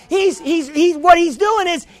up. What he's doing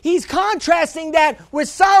is he's contrasting that with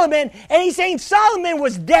Solomon, and he's saying Solomon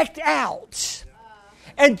was decked out.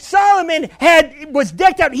 And Solomon was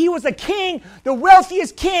decked out. He was a king, the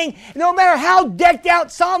wealthiest king. No matter how decked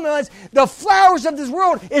out Solomon was, the flowers of this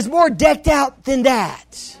world is more decked out than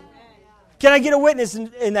that. Can I get a witness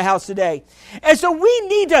in the house today? And so we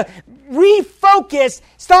need to refocus,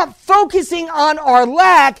 stop focusing on our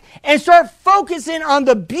lack, and start focusing on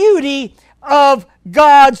the beauty of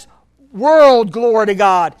God's world. Glory to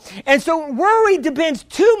God. And so worry depends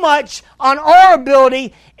too much on our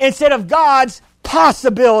ability instead of God's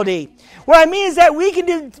possibility. What I mean is that we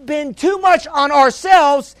can depend too much on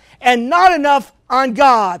ourselves and not enough on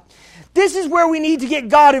God. This is where we need to get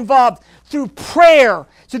God involved through prayer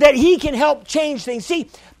so that he can help change things. See,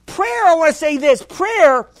 prayer, I want to say this,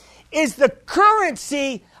 prayer is the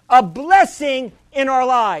currency of blessing in our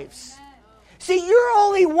lives. See, you're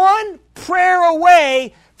only one prayer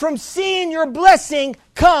away from seeing your blessing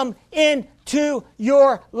come into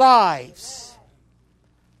your lives.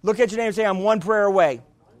 Look at your neighbor and say, I'm one prayer away.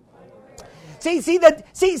 See,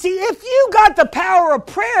 if you got the power of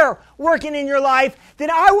prayer working in your life, then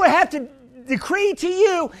I would have to decree to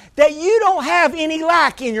you that you don't have any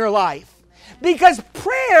lack in your life. Because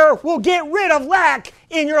prayer will get rid of lack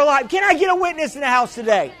in your life. Can I get a witness in the house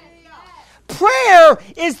today? Prayer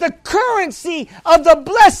is the currency of the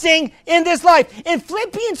blessing in this life. In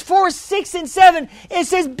Philippians 4, 6, and 7, it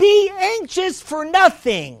says, be anxious for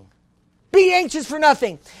nothing. Be anxious for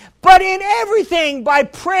nothing, but in everything by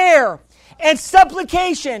prayer and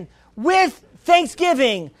supplication with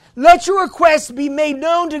thanksgiving, let your requests be made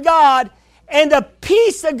known to God, and the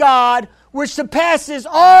peace of God, which surpasses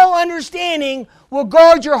all understanding, will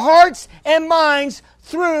guard your hearts and minds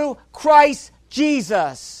through Christ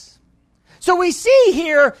Jesus. So we see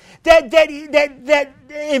here that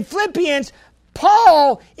in Philippians,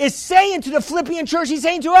 Paul is saying to the Philippian church, he's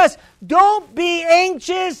saying to us, don't be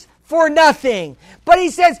anxious for nothing. But he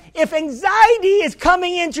says, if anxiety is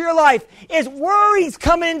coming into your life, if worries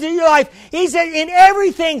coming into your life, he said, in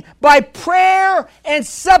everything by prayer and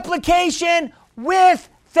supplication with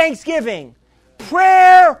thanksgiving.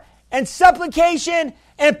 Prayer and supplication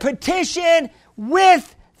and petition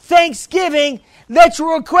with thanksgiving. Let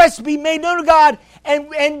your requests be made known to God.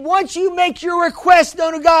 And once you make your request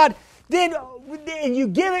known to God, then you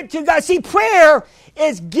give it to God. See, prayer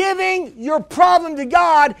is giving your problem to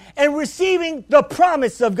God and receiving the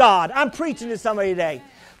promise of God. I'm preaching to somebody today.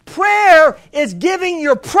 Prayer is giving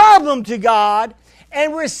your problem to God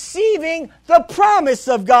and receiving the promise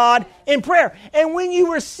of God in prayer. And when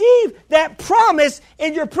you receive that promise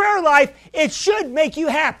in your prayer life, it should make you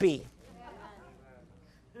happy.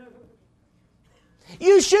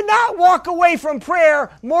 You should not walk away from prayer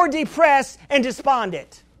more depressed and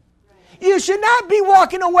despondent. You should not be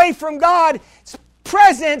walking away from God's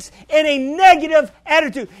presence in a negative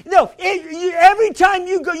attitude. No, every time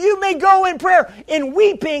you go, you may go in prayer in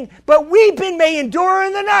weeping, but weeping may endure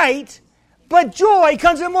in the night, but joy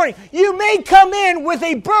comes in the morning. You may come in with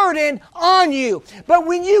a burden on you, but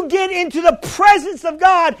when you get into the presence of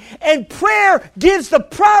God and prayer gives the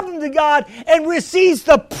problem to God and receives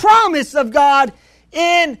the promise of God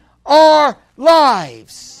in our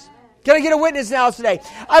lives. Can I get a witness now today?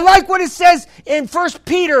 I like what it says in 1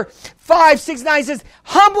 Peter 5, 6, 9. It says,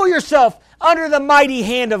 humble yourself under the mighty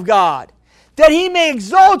hand of God, that he may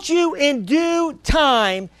exalt you in due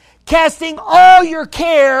time, casting all your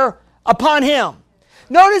care upon him.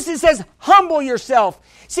 Notice it says, humble yourself.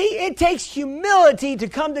 See, it takes humility to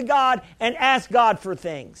come to God and ask God for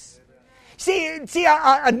things. See,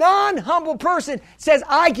 a non-humble person says,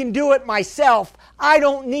 I can do it myself. I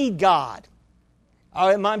don't need God.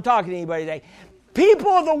 I'm talking to anybody today. People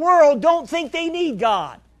of the world don't think they need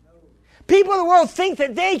God. People of the world think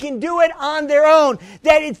that they can do it on their own,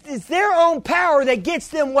 that it's their own power that gets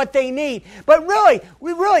them what they need. But really,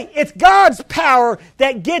 it's God's power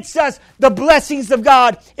that gets us the blessings of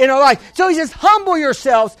God in our life. So he says, humble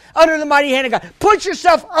yourselves under the mighty hand of God. Put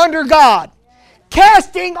yourself under God,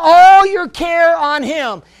 casting all your care on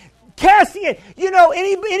Him. Casting it. You know,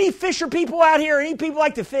 any fisher people out here, any people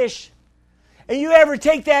like to fish? And you ever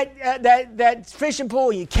take that fishing pole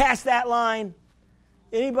and you cast that line?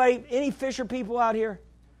 Anybody, any fisher people out here?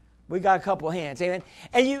 We got a couple of hands, amen.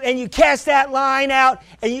 And you cast that line out,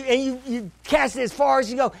 and you cast it as far as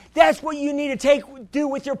you go. That's what you need to do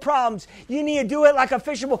with your problems. You need to do it like a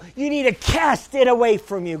fishing pole. You need to cast it away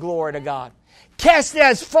from you. Glory to God. Cast it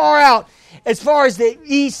as far out, as far as the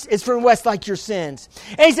east is from the west, like your sins.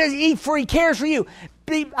 And he says, for He cares for you.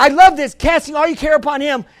 I love this, casting all your care upon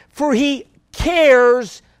Him, for He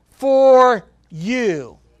cares for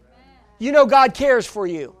you. You know God cares for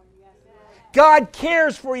you. God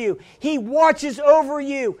cares for you. He watches over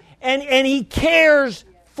you, and He cares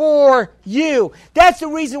for you. That's the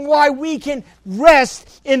reason why we can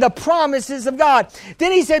rest in the promises of God.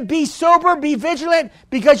 Then he said, be sober, be vigilant,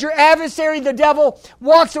 because your adversary, the devil,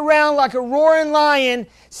 walks around like a roaring lion,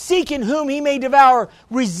 seeking whom he may devour.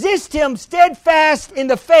 Resist him steadfast in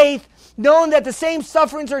the faith, knowing that the same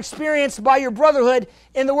sufferings are experienced by your brotherhood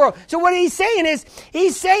in the world. So what he's saying is,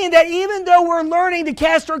 he's saying that even though we're learning to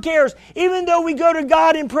cast our cares, even though we go to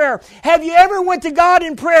God in prayer, have you ever went to God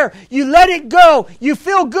in prayer, you let it go, you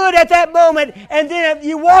feel good at that moment, and then if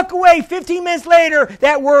you walk away 15 minutes later,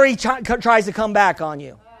 that worry tries to come back on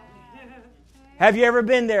you? Have you ever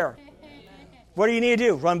been there? What do you need to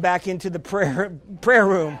do? Run back into the prayer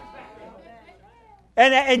room.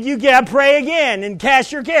 And you get to pray again and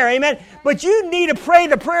cast your care. Amen. But you need to pray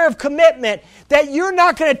the prayer of commitment that you're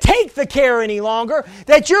not going to take the care any longer,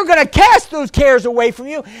 that you're going to cast those cares away from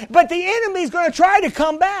you. But the enemy's going to try to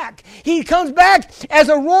come back. He comes back as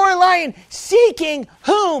a roaring lion, seeking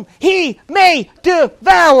whom he may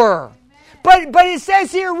devour. But it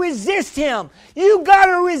says here, resist him. You got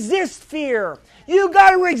to resist fear. You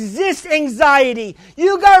got to resist anxiety.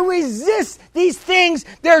 You got to resist these things.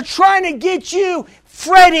 They're trying to get you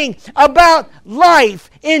fretting about life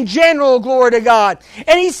in general, glory to God.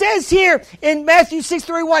 And he says here in Matthew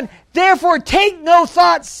 6:31, therefore take no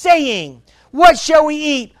thought saying, what shall we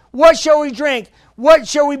eat? What shall we drink? What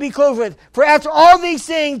shall we be clothed with? For after all these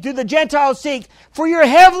things do the Gentiles seek. For your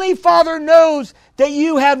heavenly Father knows that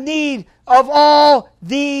you have need of all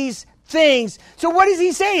these things. So what is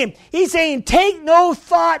he saying? He's saying, take no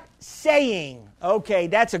thought saying. Okay,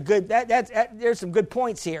 that's a good, there's some good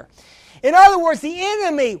points here. In other words, the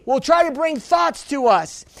enemy will try to bring thoughts to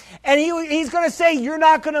us. And he's going to say, you're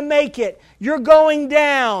not going to make it. You're going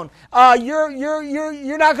down. You're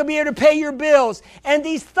not going to be able to pay your bills. And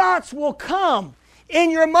these thoughts will come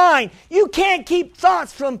in your mind. You can't keep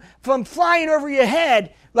thoughts from flying over your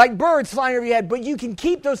head like birds flying over your head, but you can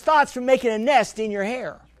keep those thoughts from making a nest in your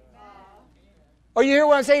hair. Or you hear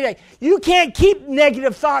what I'm saying today? You can't keep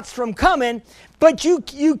negative thoughts from coming, but you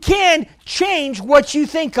can change what you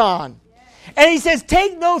think on. And he says,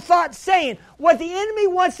 take no thought saying. What the enemy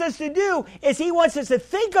wants us to do is he wants us to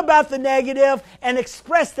think about the negative and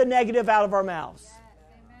express the negative out of our mouths.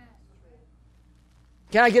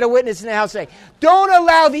 Can I get a witness in the house today? Don't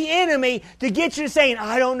allow the enemy to get you to saying,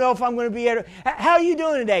 I don't know if I'm going to be able to. How are you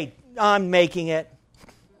doing today? I'm making it.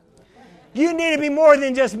 You need to be more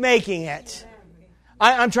than just making it.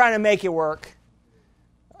 I'm trying to make it work.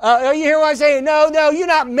 You hear what I'm saying? No, you're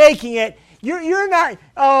not making it. You're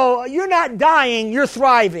not dying, you're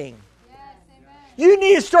thriving. Yes, you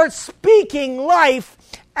need to start speaking life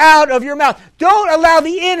out of your mouth. Don't allow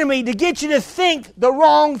the enemy to get you to think the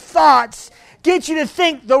wrong thoughts, get you to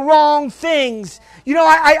think the wrong things. You know,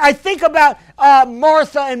 I think about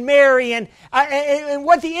Martha and Mary, and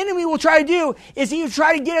what the enemy will try to do is he will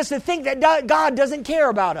try to get us to think that God doesn't care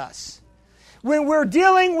about us. When we're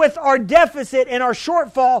dealing with our deficit and our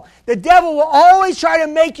shortfall, the devil will always try to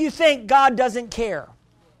make you think God doesn't care.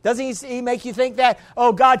 Doesn't he make you think that?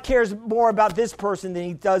 Oh, God cares more about this person than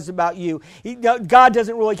he does about you. God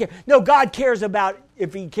doesn't really care. No, God cares about,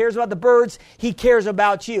 if he cares about the birds, he cares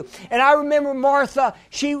about you. And I remember Martha,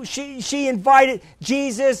 she invited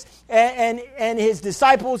Jesus and his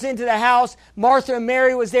disciples into the house. Martha and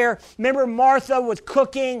Mary was there. Remember, Martha was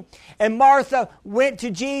cooking, and Martha went to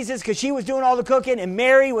Jesus because she was doing all the cooking, and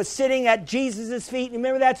Mary was sitting at Jesus' feet.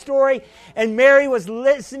 Remember that story? And Mary was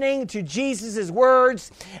listening to Jesus' words.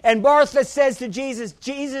 And Martha says to Jesus,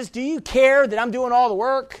 Jesus, do you care that I'm doing all the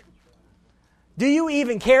work? Do you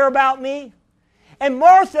even care about me? And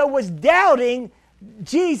Martha was doubting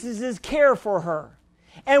Jesus' care for her.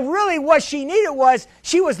 And really what she needed was,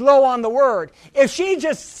 she was low on the word. If she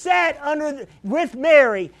just sat with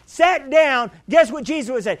Mary, sat down, guess what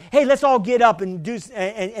Jesus would say? Hey, let's all get up and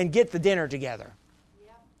get the dinner together.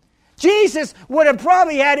 Yep. Jesus would have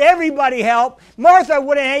probably had everybody help. Martha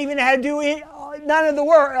wouldn't have even had to do none of the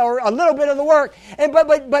work, or a little bit of the work.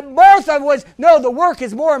 But Martha was, no, the work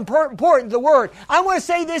is more important than the word. I want to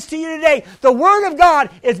say this to you today. The word of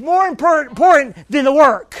God is more important than the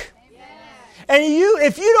work. And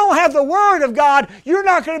if you don't have the Word of God, you're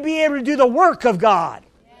not going to be able to do the work of God.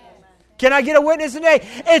 Can I get a witness today?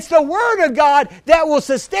 It's the Word of God that will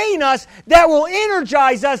sustain us, that will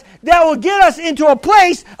energize us, that will get us into a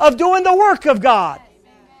place of doing the work of God.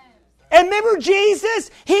 And remember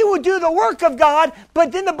Jesus? He would do the work of God,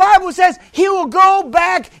 but then the Bible says He will go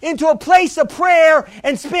back into a place of prayer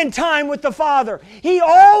and spend time with the Father. He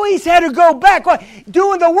always had to go back.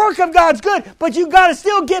 Doing the work of God's good, but you've got to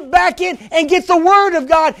still get back in and get the Word of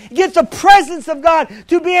God, get the presence of God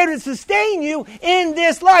to be able to sustain you in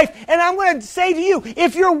this life. And I'm going to say to you,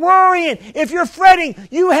 if you're worrying, if you're fretting,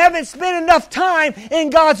 you haven't spent enough time in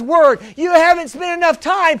God's Word. You haven't spent enough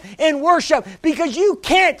time in worship, because you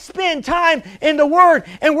can't spend time in the Word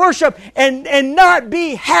and worship and not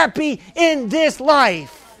be happy in this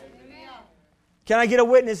life. Can I get a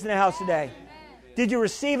witness in the house today? Did you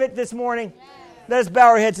receive it this morning? Let us bow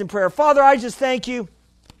our heads in prayer. Father, I just thank you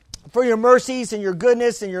for your mercies and your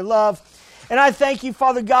goodness and your love. And I thank you,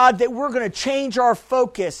 Father God, that we're going to change our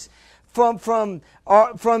focus from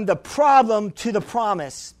the problem to the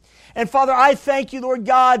promise. And Father, I thank you, Lord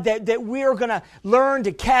God, that we are going to learn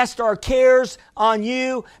to cast our cares on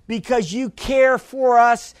you, because you care for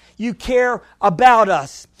us. You care about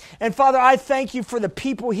us. And Father, I thank you for the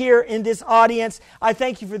people here in this audience. I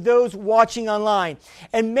thank you for those watching online.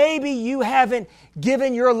 And maybe you haven't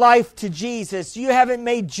given your life to Jesus. You haven't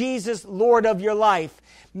made Jesus Lord of your life.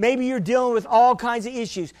 Maybe you're dealing with all kinds of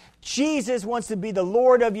issues. Jesus wants to be the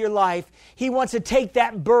Lord of your life. He wants to take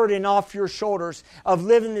that burden off your shoulders of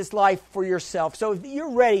living this life for yourself. So if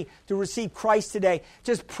you're ready to receive Christ today,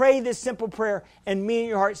 just pray this simple prayer and mean in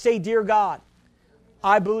your heart. Say, Dear God,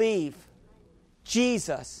 I believe,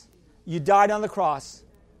 Jesus, you died on the cross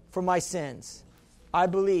for my sins. I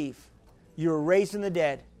believe you were raised from the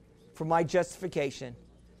dead for my justification.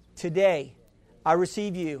 Today, I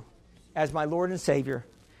receive you as my Lord and Savior.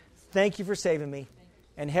 Thank you for saving me.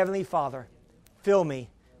 And Heavenly Father, fill me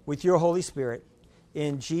with your Holy Spirit.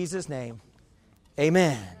 In Jesus' name,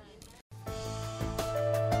 amen.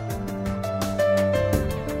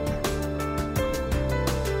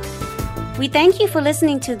 We thank you for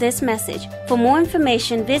listening to this message. For more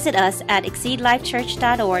information, visit us at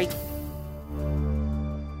exceedlifechurch.org.